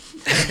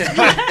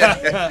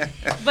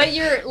 But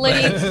you're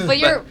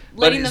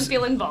letting them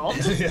feel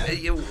involved.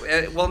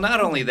 Well,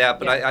 not only that,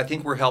 but I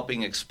think we're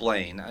helping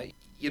explain.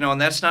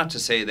 And that's not to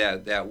say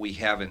that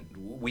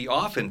we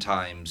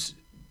oftentimes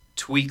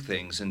tweak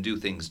things and do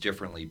things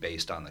differently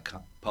based on the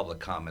public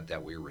comment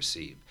that we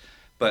receive.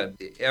 But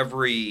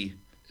every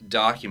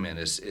document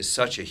is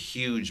such a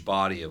huge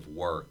body of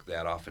work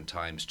that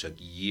oftentimes took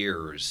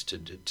years to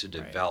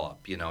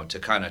develop, to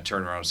kind of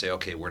turn around and say,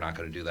 okay, we're not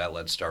going to do that,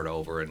 let's start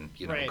over and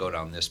go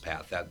down this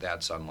path.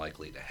 That's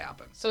unlikely to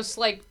happen. So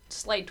slight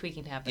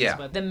tweaking happens, Yeah.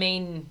 but the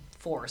main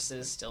force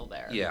is still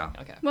there. Yeah.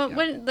 Okay. Well,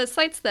 the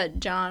sites that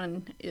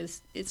John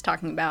is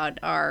talking about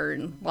are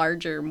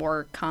larger,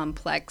 more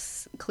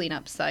complex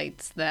cleanup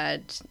sites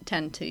that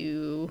tend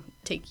to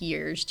take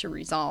years to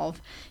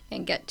resolve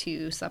and get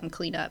to some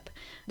cleanup.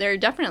 There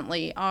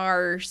definitely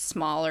are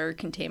smaller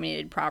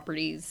contaminated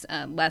properties,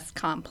 less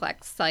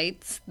complex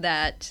sites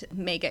that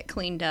may get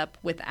cleaned up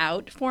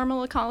without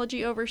formal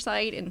ecology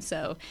oversight, and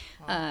so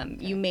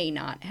you may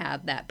not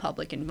have that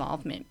public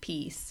involvement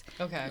piece.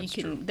 Okay. You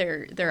can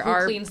there Who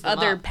are cleans them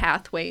other up?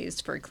 pathways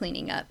for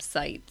cleaning up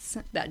sites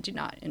that do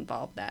not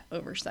involve that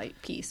oversight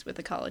piece with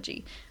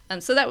ecology.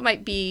 So that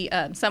might be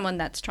someone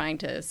that's trying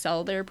to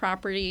sell their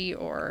property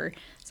or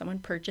someone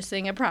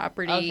purchasing a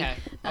property. Okay.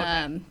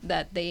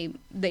 That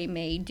they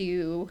may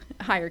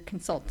hire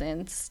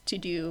consultants to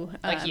do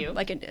Like you?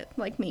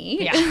 like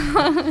me,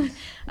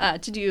 Yeah.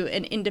 to do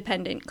an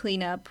independent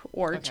cleanup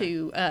or Okay.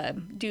 to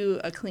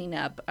do a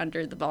cleanup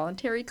under the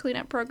voluntary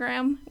cleanup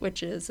program,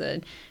 which is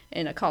an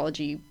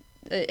ecology.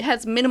 It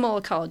has minimal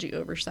ecology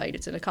oversight.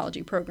 It's an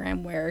ecology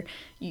program where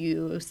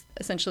you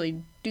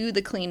essentially do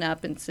the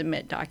cleanup and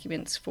submit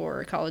documents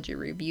for ecology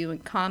review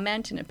and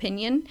comment and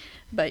opinion,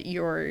 but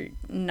you're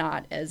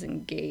not as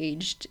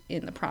engaged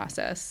in the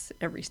process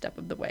every step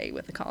of the way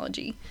with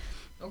ecology.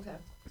 Okay.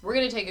 We're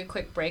going to take a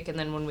quick break, and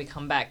then when we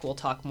come back, we'll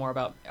talk more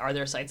about are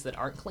there sites that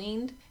aren't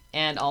cleaned,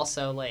 and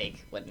also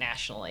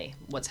nationally,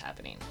 what's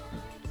happening,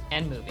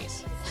 and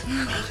movies.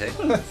 Okay.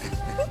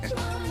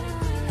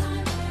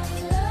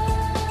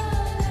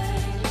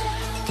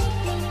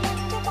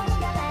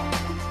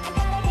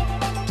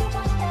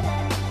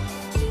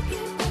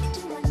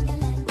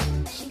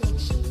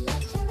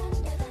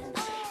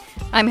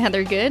 I'm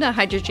Heather Good, a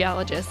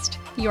hydrogeologist.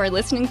 You are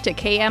listening to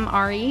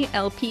KMRE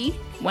LP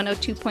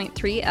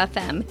 102.3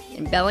 FM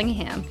in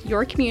Bellingham.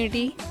 Your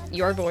community,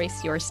 your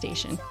voice, your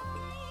station.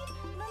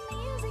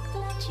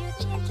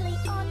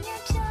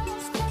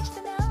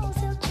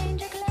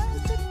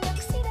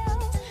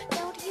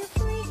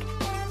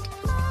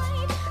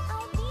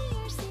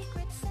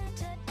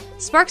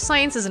 Spark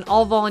Science is an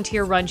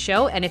all-volunteer run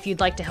show, and if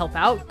you'd like to help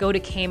out, go to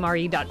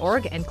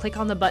kmre.org and click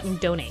on the button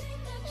Donate.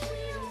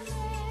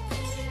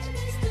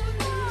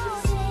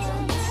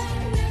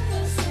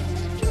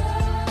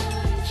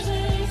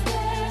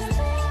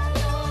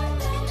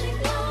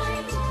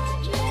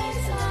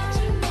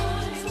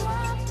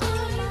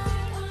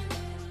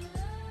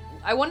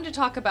 I wanted to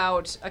talk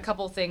about a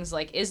couple things,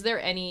 is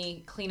there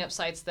any cleanup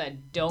sites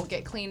that don't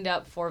get cleaned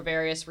up for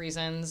various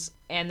reasons?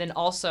 And then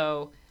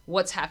also,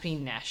 what's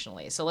happening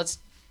nationally? So let's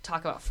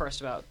talk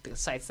first about the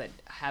sites that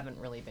haven't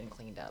really been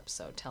cleaned up.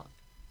 So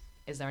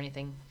is there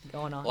anything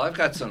going on? Well, I've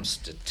got some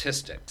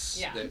statistics.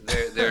 Yeah.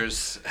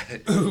 There's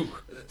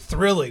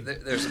Thrilling.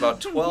 there's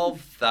about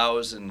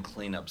 12,000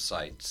 cleanup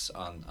sites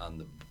on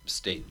the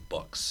state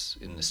books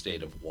in the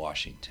state of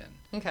Washington.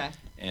 Okay.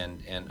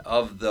 And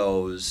of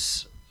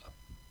those,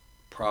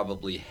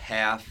 probably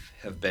half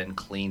have been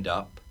cleaned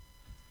up.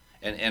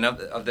 And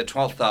of the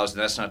 12,000,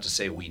 that's not to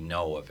say we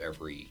know of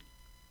every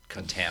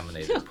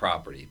contaminated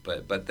property,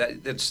 but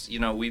that's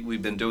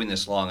we've been doing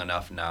this long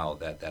enough now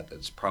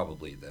that's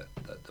probably the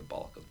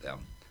bulk of them.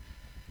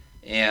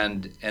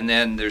 And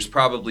then there's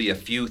probably a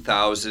few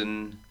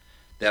thousand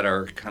that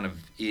are kind of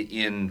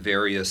in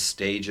various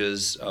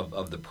stages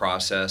of the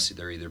process.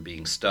 They're either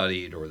being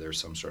studied or there's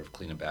some sort of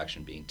cleanup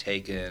action being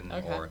taken.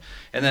 Okay.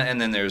 And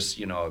then there's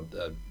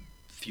a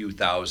few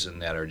thousand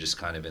that are just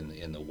kind of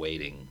in the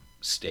waiting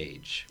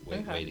stage,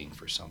 waiting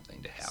for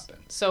something to happen.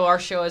 So our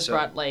show has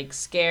brought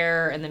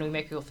scare, and then we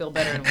make people feel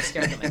better, and we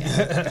scare them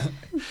again.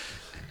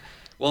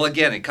 Well,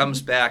 again, it comes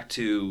back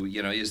to,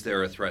 is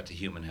there a threat to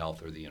human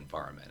health or the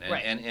environment? And,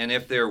 Right. and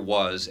if there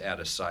was at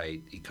a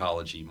site,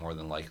 ecology more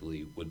than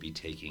likely would be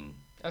taking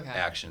Okay.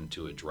 action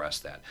to address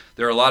that.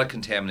 There are a lot of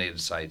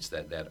contaminated sites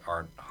that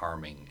aren't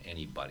harming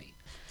anybody.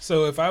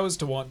 So if I was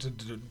to want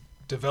to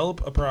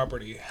develop a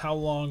property, how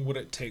long would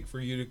it take for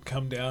you to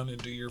come down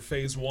and do your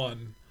phase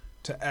 1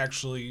 to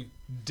actually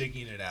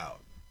digging it out?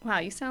 Wow,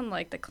 you sound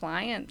like the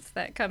clients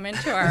that come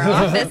into our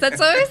office.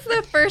 That's always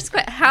the first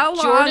question. How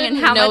long Jordan and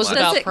how knows much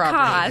about does it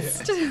property.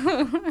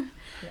 cost?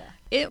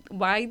 It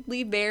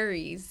widely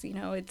varies.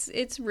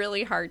 It's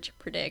really hard to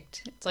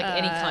predict. It's like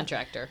any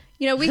contractor.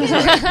 We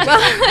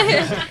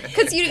can,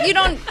 because you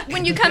don't,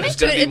 when you come It's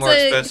into going to it, be more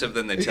expensive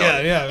than they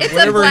tell you. Yeah. It's a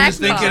Whatever you black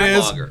think box. it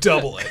is, Longer.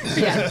 double it.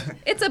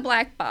 it's a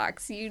black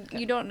box. You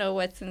don't know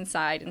what's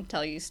inside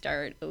until you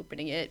start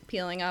opening it,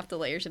 peeling off the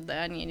layers of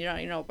the onion. You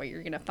don't know what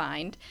you're going to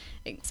find.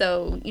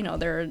 So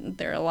there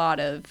are a lot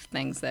of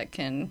things that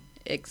can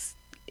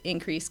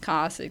increase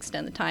costs,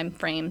 extend the time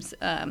frames.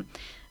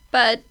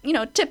 But,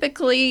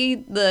 typically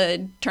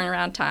the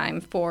turnaround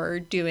time for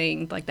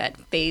doing like that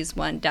phase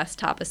 1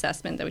 desktop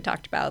assessment that we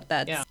talked about,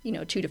 that's,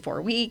 2 to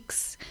 4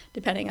 weeks,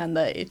 depending on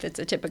if it's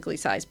a typically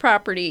sized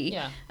property.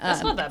 Yeah,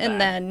 that's not that bad. And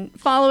then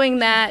following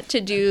that to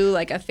do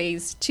like a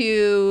phase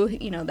 2,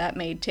 that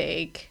may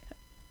take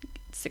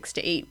 6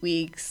 to 8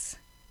 weeks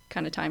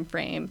kind of time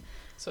frame.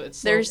 So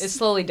it's There's-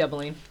 slowly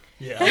doubling.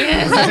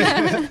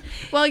 Yeah.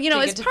 Well, To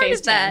as get to part phase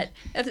of that,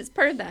 if it's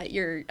part of that,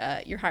 you're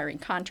hiring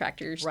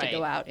contractors Right. to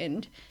go out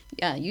and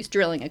use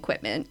drilling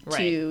equipment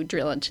to Right.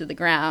 drill into the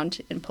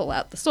ground and pull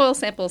out the soil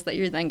samples that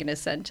you're then going to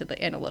send to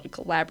the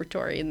analytical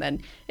laboratory, and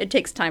then it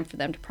takes time for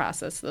them to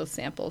process those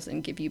samples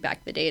and give you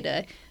back the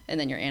data, and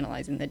then you're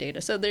analyzing the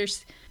data. So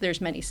there's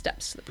many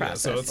steps to the Yeah,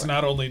 process. so it's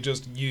not only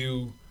just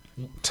you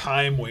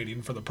time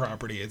waiting for the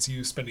property, it's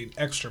you spending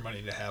extra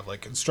money to have like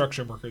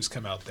construction workers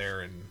come out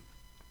there and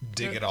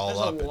dig it all There's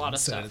a up lot and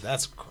of send it. stuff.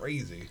 That's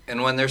crazy.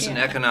 And when there's an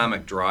Yeah.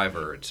 economic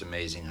driver, it's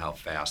amazing how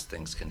fast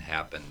things can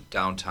happen.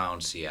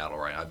 Downtown Seattle,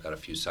 right? I've got a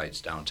few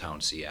sites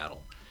downtown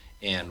Seattle.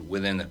 And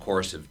within the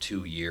course of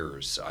 2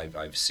 years,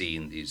 I've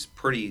seen these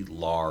pretty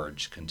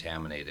large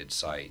contaminated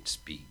sites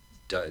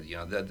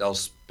they'll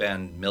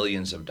spend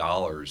millions of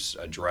dollars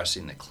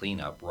addressing the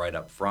cleanup right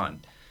up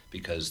front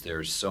because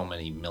there's so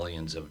many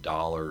millions of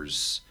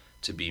dollars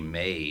to be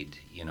made,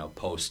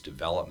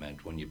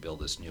 post-development when you build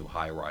this new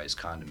high-rise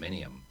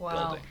condominium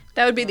building.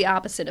 That would be the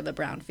opposite of a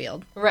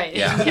brownfield. Right.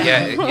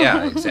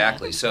 Yeah,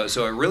 exactly. So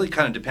it really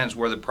kind of depends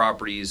where the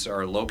properties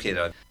are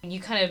located. You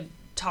kind of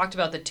talked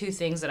about the two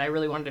things that I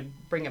really wanted to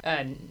bring up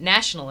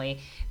nationally.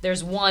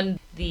 There's one,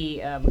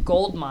 the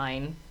gold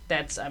mine.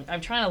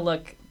 I'm trying to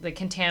look the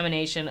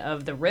contamination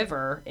of the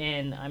river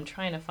I'm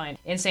trying to find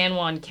in San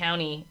Juan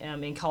County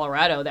in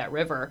Colorado, that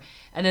river.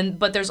 And then,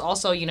 but there's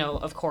also,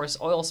 of course,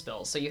 oil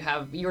spills. So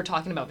you were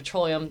talking about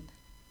petroleum.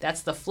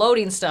 That's the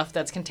floating stuff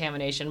that's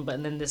contamination.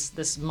 But then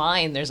this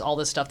mine, there's all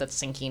this stuff that's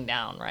sinking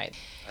down, right?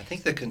 I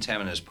think the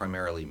contaminant is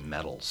primarily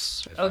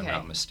metals, if Okay. I'm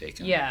not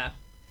mistaken. Yeah.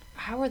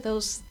 How are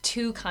those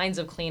two kinds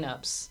of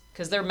cleanups?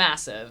 Because they're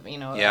massive,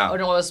 Yeah.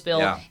 an oil spill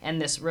Yeah.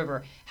 and this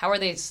river. How are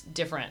they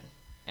different?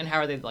 And how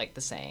are they like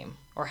the same?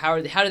 Or how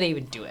do they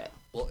even do it?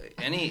 Well,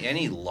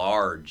 any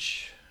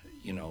large,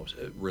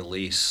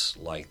 release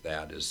like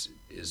that is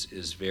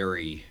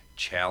very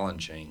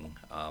challenging,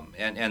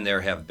 and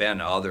there have been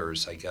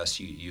others. I guess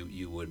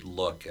you would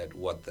look at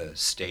what the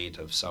state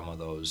of some of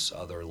those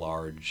other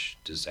large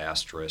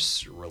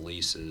disastrous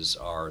releases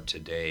are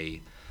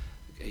today.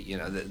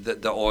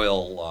 The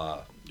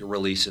oil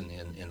release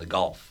in the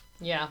Gulf.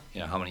 Yeah.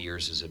 How many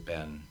years has it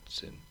been?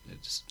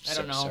 It's I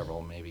don't know.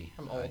 several maybe.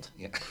 I'm old.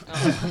 Yeah.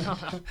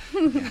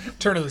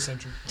 Turn of the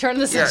century. Turn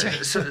of the century.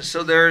 Yeah,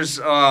 so there's,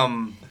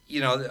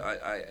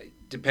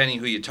 depending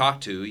who you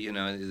talk to,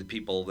 the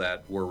people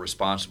that were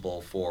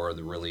responsible for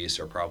the release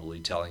are probably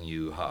telling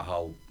you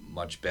how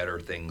much better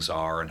things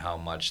are and how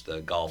much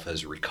the Gulf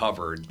has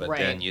recovered. But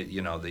then,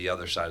 Right. the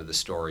other side of the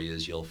story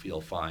is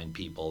you'll find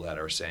people that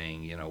are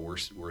saying,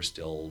 we're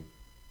still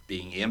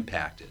being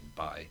impacted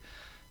by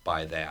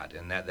that,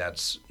 and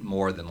that's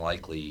more than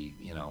likely,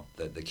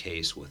 the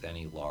case with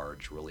any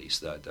large release.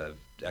 The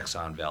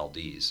Exxon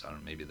Valdez, I don't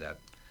know, maybe that.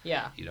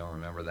 Yeah. You don't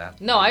remember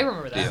that? No, I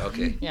remember that. Yeah,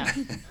 okay. Yeah.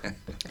 I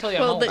told you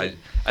I'm Well, old.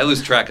 I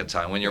lose track of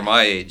time. When you're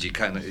my age, you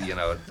kind of,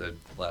 the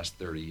last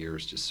 30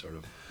 years just sort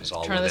of is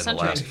all Turn of the within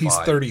the century. last He's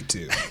 5.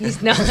 32.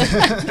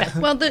 No.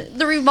 Well,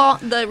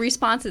 the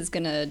response is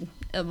going to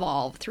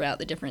evolve throughout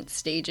the different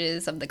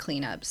stages of the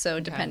cleanup. So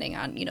depending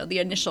on, the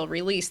initial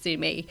release, they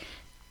may,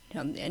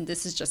 and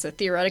this is just a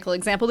theoretical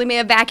example, they may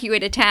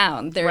evacuate a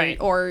town. Right.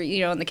 Or,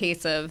 in the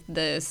case of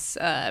this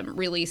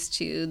release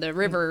to the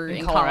river In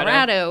in Colorado,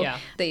 Colorado, yeah.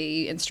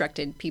 they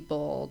instructed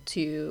people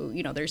to,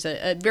 there's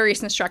a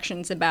various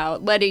instructions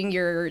about letting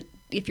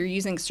if you're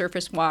using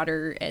surface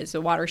water as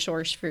a water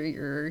source for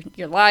your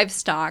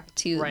livestock,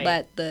 to Right.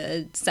 let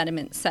the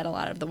sediment settle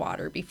out of the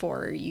water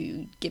before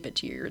you give it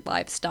to your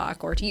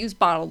livestock, or to use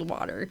bottled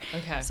water.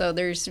 Okay. So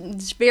there's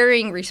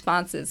varying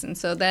responses. And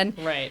so then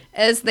Right.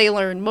 as they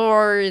learn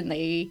more and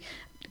they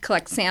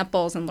collect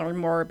samples and learn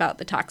more about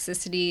the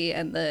toxicity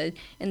and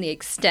the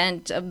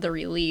extent of the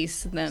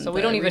release, then So we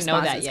the don't even know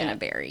response that is yet. going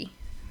to vary.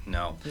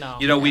 No. No.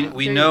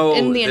 We They're know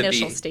in the the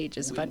initial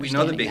stages of we know the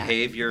understanding that.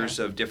 behaviors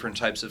of different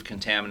types of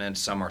contaminants.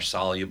 Some are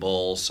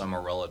soluble, some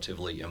are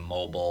relatively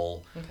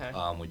immobile. Okay.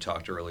 We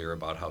talked earlier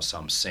about how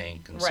some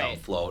sink and Right. some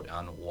float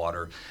on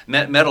water.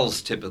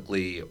 Metals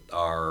typically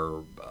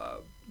are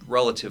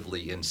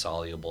relatively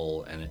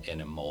insoluble and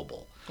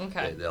immobile.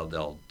 Okay.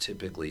 They'll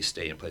typically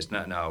stay in place.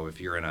 Now if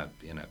you're in a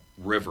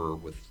river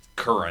with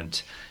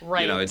current,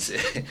 Right.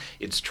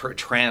 it's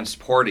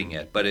transporting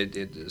it, but it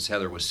as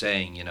Heather was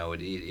saying,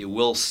 it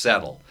will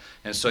settle,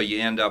 and so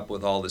you end up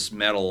with all this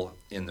metal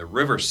in the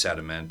river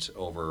sediment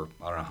over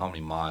I don't know how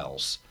many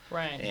miles.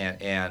 Right.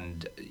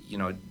 And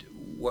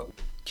what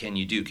can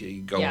you do? Can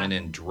you go Yeah. in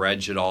and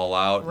dredge it all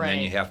out, and then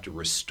Right. you have to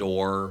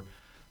restore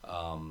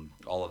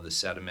all of the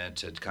sediment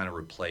to kind of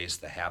replace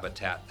the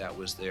habitat that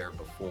was there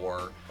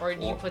before. Or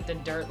do you put the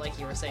dirt, like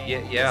you were saying?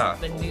 Yeah.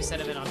 The new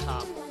sediment on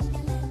top.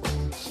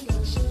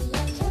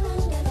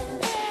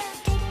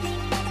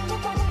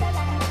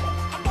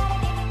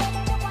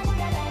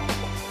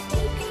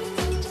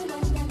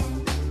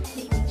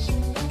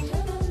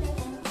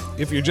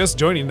 If you're just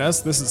joining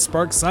us, this is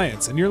Spark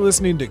Science, and you're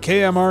listening to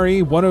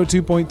KMRE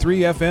 102.3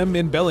 FM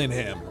in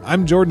Bellingham.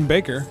 I'm Jordan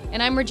Baker.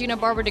 And I'm Regina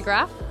Barber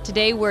DeGraff.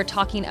 Today we're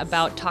talking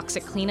about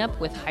toxic cleanup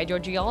with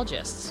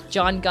hydrogeologists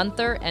John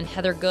Gunther and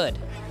Heather Good.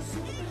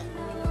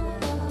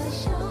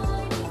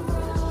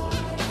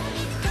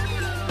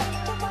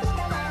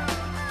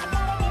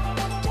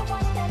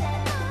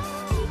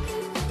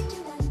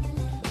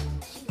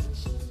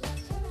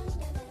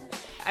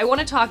 I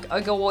want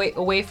to go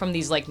away from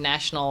these like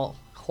national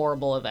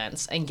horrible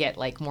events and get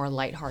like more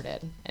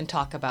lighthearted and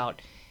talk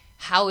about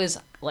how is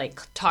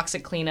like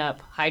toxic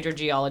cleanup,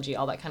 hydrogeology,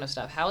 all that kind of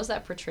stuff. How is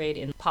that portrayed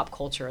in pop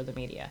culture or the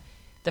media?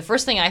 The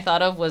first thing I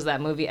thought of was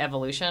that movie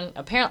Evolution.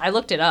 Apparently, I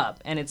looked it up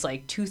and it's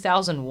like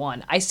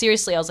 2001. I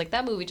was like,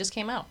 that movie just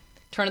came out.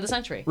 Turn of the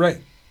century.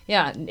 Right.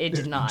 Yeah, it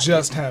did not.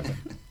 Just happened.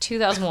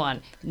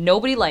 2001.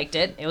 Nobody liked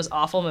it. It was an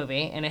awful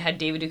movie, and it had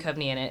David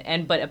Duchovny in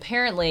it. But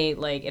apparently,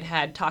 like, it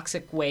had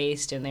toxic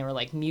waste, and they were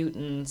like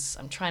mutants.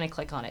 I'm trying to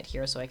click on it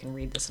here so I can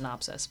read the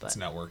synopsis, but It's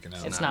not working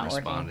out. it's not not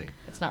working. responding.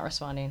 It's not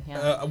responding.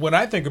 Yeah. When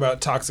I think about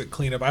toxic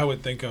cleanup, I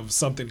would think of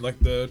something like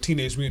the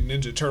Teenage Mutant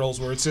Ninja Turtles,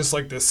 where it's just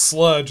like this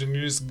sludge, and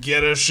you just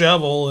get a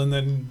shovel and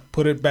then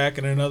put it back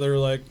in another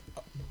like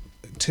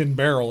tin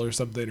barrel or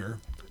something. Or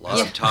A lot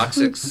of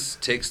toxics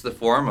takes the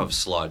form of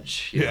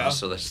sludge, Yeah.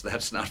 so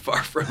that's not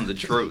far from the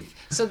truth.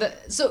 So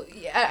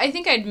I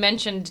think I'd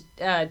mentioned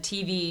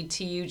TV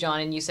to you, John,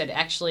 and you said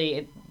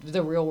actually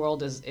the real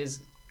world is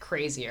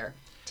crazier.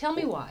 Tell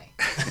me why.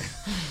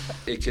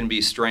 It can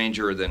be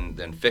stranger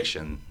than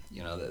fiction,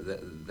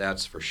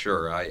 that's for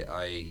sure.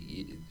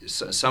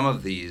 Some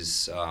of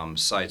these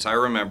sites, I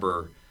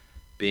remember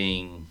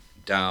being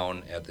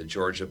down at the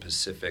Georgia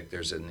Pacific.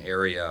 There's an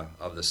area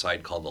of the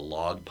site called the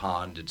Log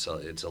Pond. It's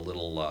a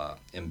little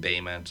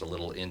embayment, a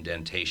little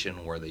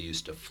indentation where they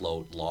used to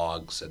float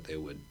logs that they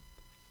would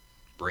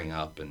bring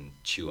up and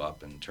chew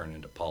up and turn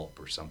into pulp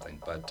or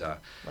something. But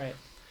Right.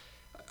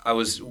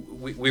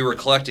 we were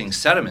collecting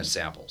sediment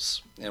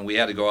samples, and we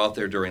had to go out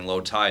there during low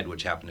tide,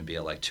 which happened to be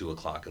at like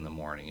 2:00 in the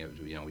morning.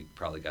 We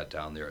probably got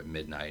down there at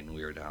midnight, and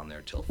we were down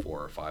there till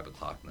 4 or 5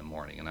 o'clock in the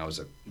morning. And I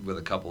was with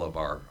a couple of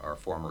our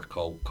former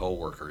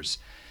co-workers,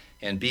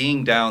 and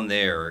being down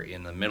there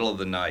in the middle of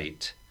the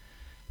night,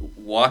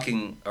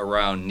 walking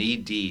around knee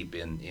deep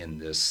in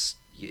this.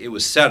 It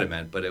was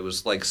sediment, but it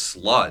was like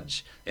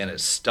sludge, and it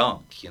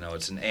stunk.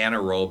 It's an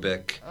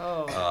anaerobic.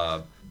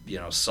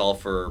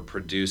 Sulfur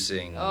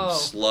producing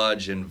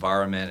sludge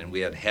environment, and we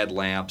had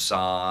headlamps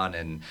on,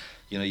 and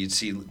you'd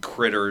see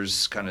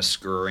critters kind of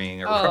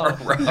scurrying around.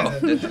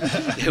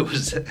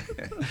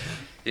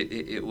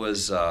 It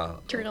was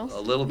Turtles. a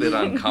little bit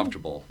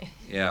uncomfortable.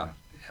 Yeah,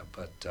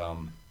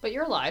 But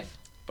you're alive.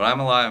 but I'm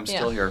alive. I'm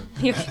still here.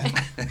 Okay.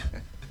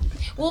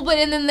 Well,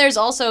 and then there's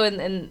also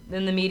in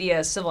the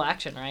media civil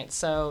action, right?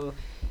 So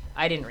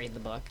I didn't read the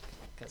book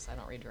because I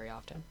don't read very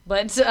often.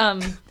 But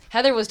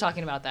Heather was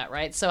talking about that,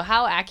 right? So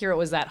how accurate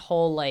was that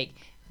whole like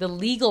the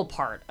legal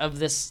part of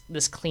this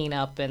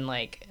cleanup and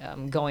like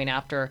going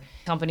after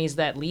companies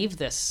that leave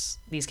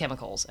these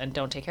chemicals and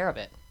don't take care of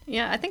it?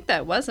 Yeah, I think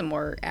that was a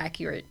more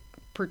accurate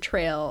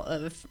portrayal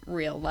of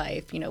real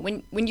life.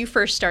 When you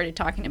first started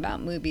talking about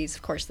movies,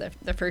 of course,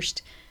 the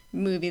first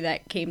movie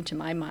that came to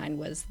my mind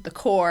was The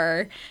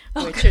Core,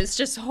 which is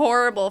just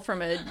horrible from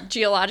a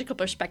geological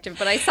perspective.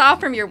 But I saw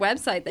from your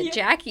website that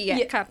Jackie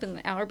at Captain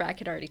Auerbach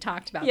had already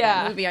talked about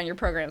that movie on your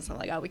program. So I'm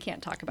like, oh, we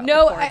can't talk about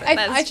No, The Core. But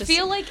I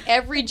feel like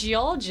every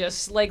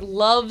geologist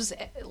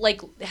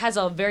has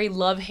a very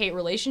love-hate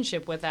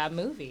relationship with that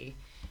movie.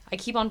 I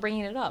keep on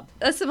bringing it up.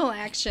 a civil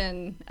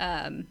action,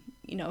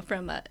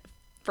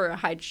 for a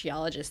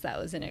hydrogeologist, that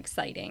was an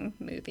exciting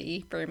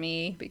movie for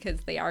me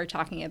because they are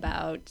talking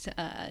about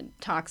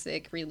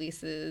toxic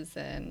releases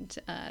and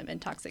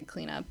toxic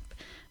cleanup.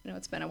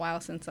 It's been a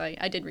while since I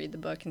did read the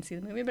book and see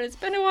the movie, but it's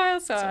been a while,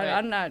 so right.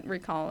 I'm not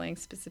recalling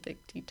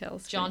specific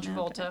details. John right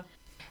now, but- Travolta.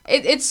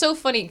 It's so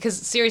funny because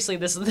seriously,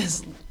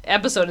 this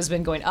episode has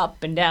been going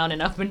up and down and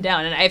up and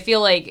down, and I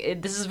feel like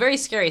this is very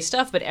scary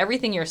stuff. But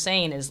everything you're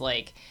saying is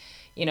like,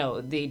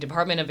 the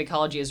Department of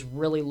Ecology is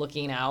really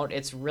looking out.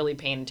 It's really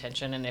paying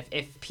attention, and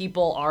if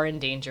people are in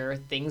danger,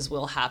 things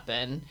will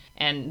happen.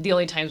 And the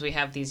only times we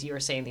have you were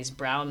saying these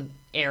brown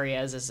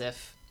areas, as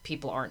if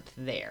people aren't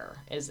there.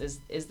 Is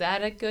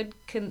that a good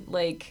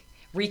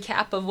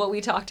recap of what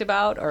we talked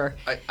about? Or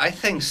I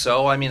think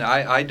so. I mean,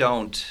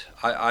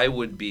 I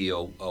would be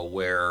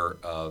aware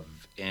of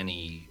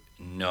any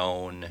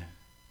known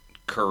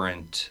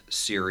current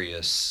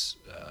serious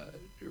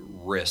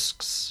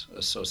risks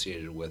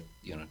associated with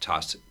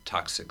toxic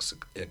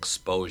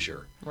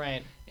exposure.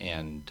 right.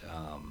 And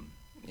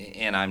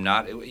I'm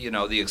not,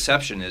 the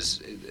exception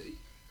is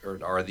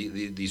are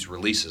these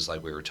releases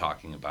like we were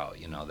talking about,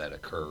 that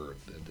occur,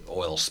 the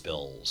oil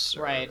spills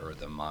Right. or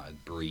the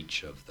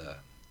breach of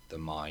the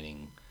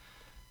mining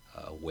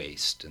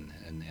waste and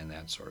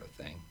that sort of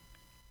thing.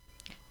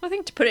 I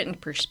think to put it in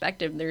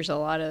perspective, there's a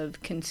lot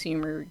of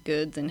consumer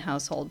goods and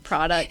household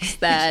products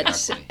that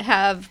Exactly.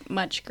 have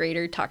much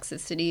greater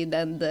toxicity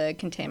than the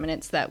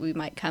contaminants that we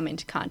might come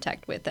into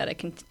contact with at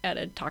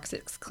a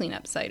toxic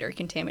cleanup site or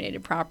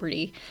contaminated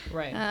property.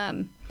 Right.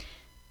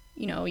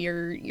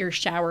 Your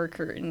shower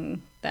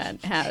curtain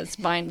that has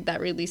that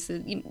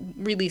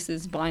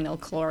releases vinyl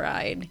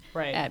chloride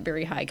Right. at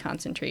very high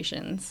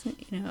concentrations.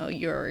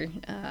 Your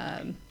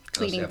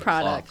cleaning Have a cloth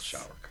products.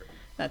 shower curtain.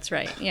 That's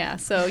right. Yeah.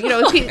 So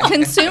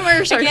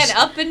consumers are Again,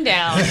 up and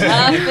down,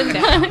 up and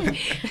down.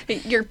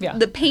 Yeah.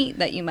 the paint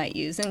that you might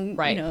use, and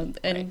Right.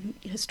 and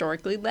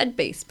historically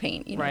lead-based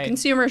paint. Right.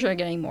 Consumers are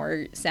getting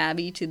more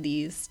savvy to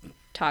these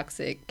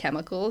toxic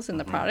chemicals in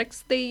the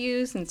products they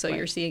use, and so Right.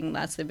 you're seeing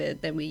less of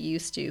it than we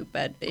used to.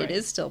 But Right. it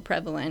is still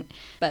prevalent.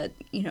 But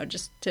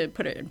just to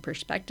put it in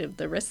perspective,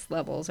 the risk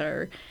levels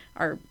are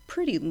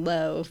pretty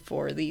low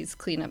for these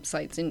cleanup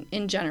sites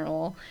in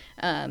general,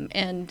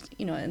 and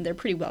they're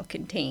pretty well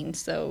contained.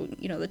 So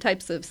the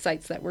types of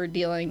sites that we're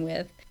dealing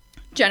with,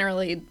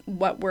 generally,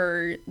 what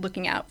we're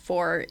looking out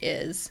for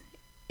is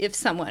if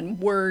someone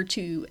were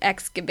to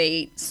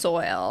excavate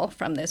soil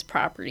from this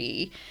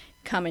property,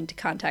 come into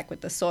contact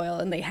with the soil,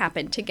 and they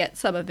happen to get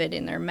some of it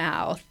in their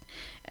mouth.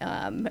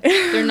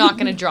 They're not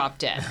going to drop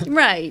dead.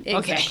 Right,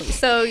 Okay. exactly.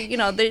 So,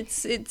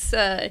 it's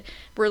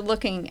we're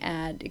looking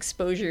at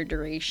exposure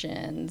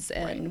durations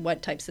and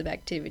what types of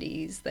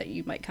activities that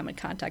you might come in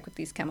contact with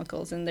these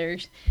chemicals, and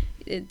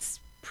it's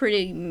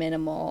pretty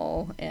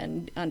minimal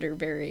and under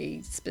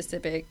very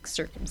specific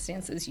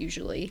circumstances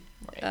usually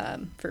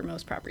for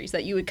most properties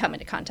that you would come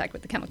into contact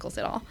with the chemicals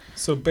at all.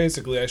 So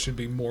basically, I should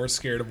be more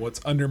scared of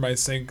what's under my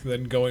sink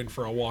than going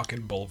for a walk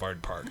in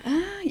Boulevard Park.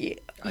 I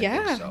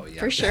think so, yeah.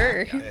 For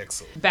sure.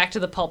 Excellent. Back to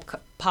the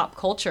pop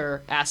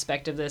culture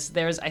aspect of this,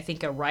 there's, I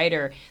think, a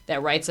writer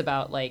that writes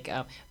about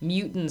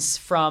mutants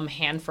from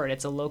Hanford.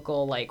 It's a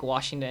local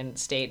Washington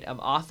State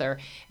author,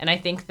 and I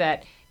think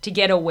that to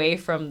get away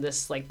from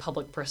this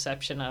public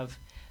perception of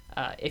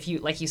if you,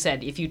 like you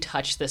said, if you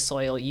touch the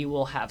soil, you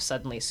will have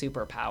suddenly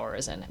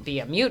superpowers and be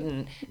a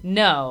mutant.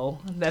 No,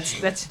 that's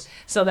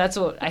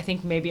what I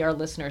think maybe our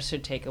listeners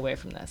should take away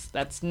from this.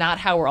 That's not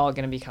how we're all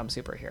going to become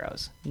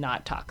superheroes.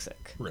 Not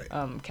toxic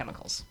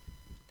chemicals.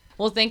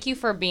 Well, thank you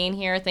for being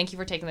here. Thank you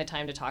for taking the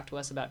time to talk to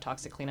us about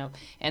toxic cleanup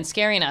and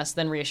scaring us,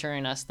 then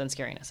reassuring us, then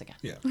scaring us again.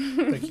 Yeah.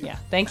 Thank you. Yeah,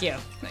 thank you.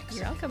 Thanks.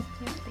 You're welcome.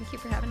 Yeah, thank you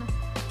for having us.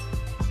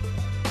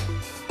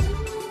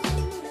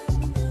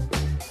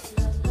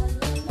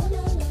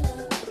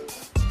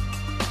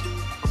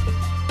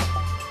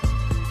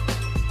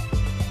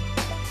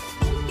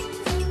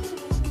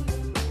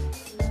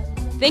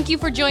 Thank you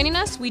for joining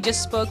us. We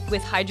just spoke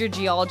with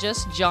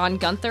hydrogeologists John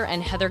Gunther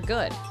and Heather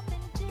Good.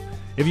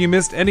 If you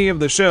missed any of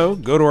the show,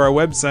 go to our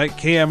website,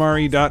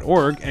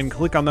 kmre.org, and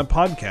click on the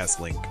podcast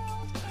link.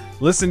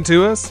 Listen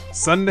to us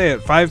Sunday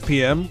at 5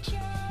 p.m.,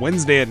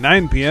 Wednesday at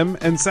 9 p.m.,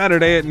 and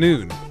Saturday at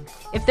noon.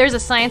 If there's a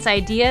science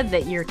idea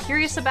that you're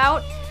curious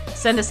about,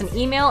 send us an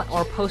email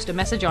or post a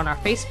message on our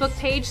Facebook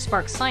page,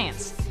 Spark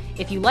Science.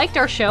 If you liked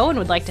our show and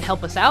would like to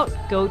help us out,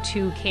 go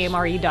to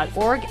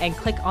kmre.org and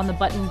click on the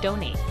button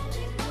Donate.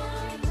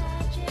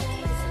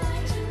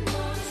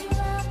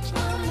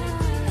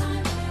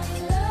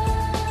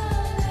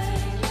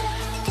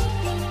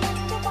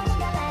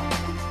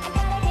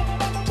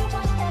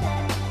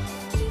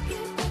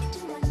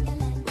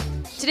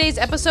 Today's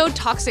episode,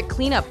 Toxic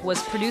Cleanup,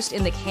 was produced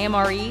in the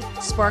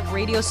KMRE Spark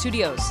Radio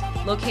Studios,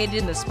 located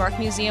in the Spark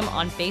Museum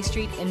on Bay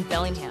Street in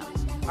Bellingham.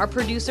 Our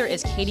producer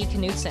is Katie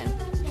Knudsen.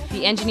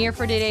 The engineer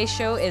for today's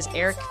show is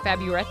Eric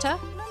Faburetta.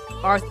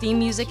 Our theme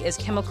music is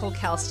Chemical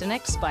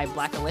Calisthenics by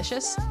Black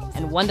Alicious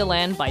and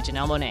Wonderland by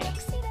Janelle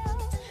Monáe.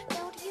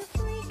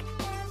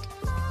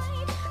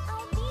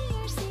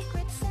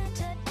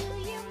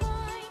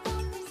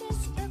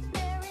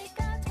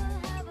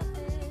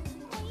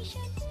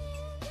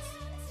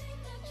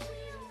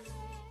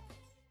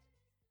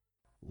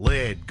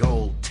 Lead,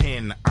 gold,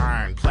 tin,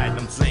 iron,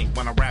 platinum, zinc.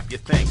 When I rap, you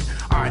think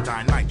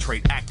iodine,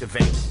 nitrate,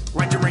 activate.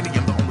 Like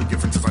uranium, the only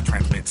difference is I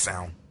transmit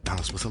sound.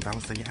 Balance with some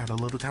balance, then you add a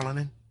little talent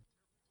in.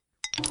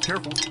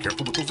 Careful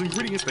with those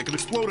ingredients. They can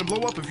explode and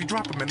blow up if you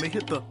drop them and they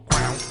hit the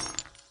ground.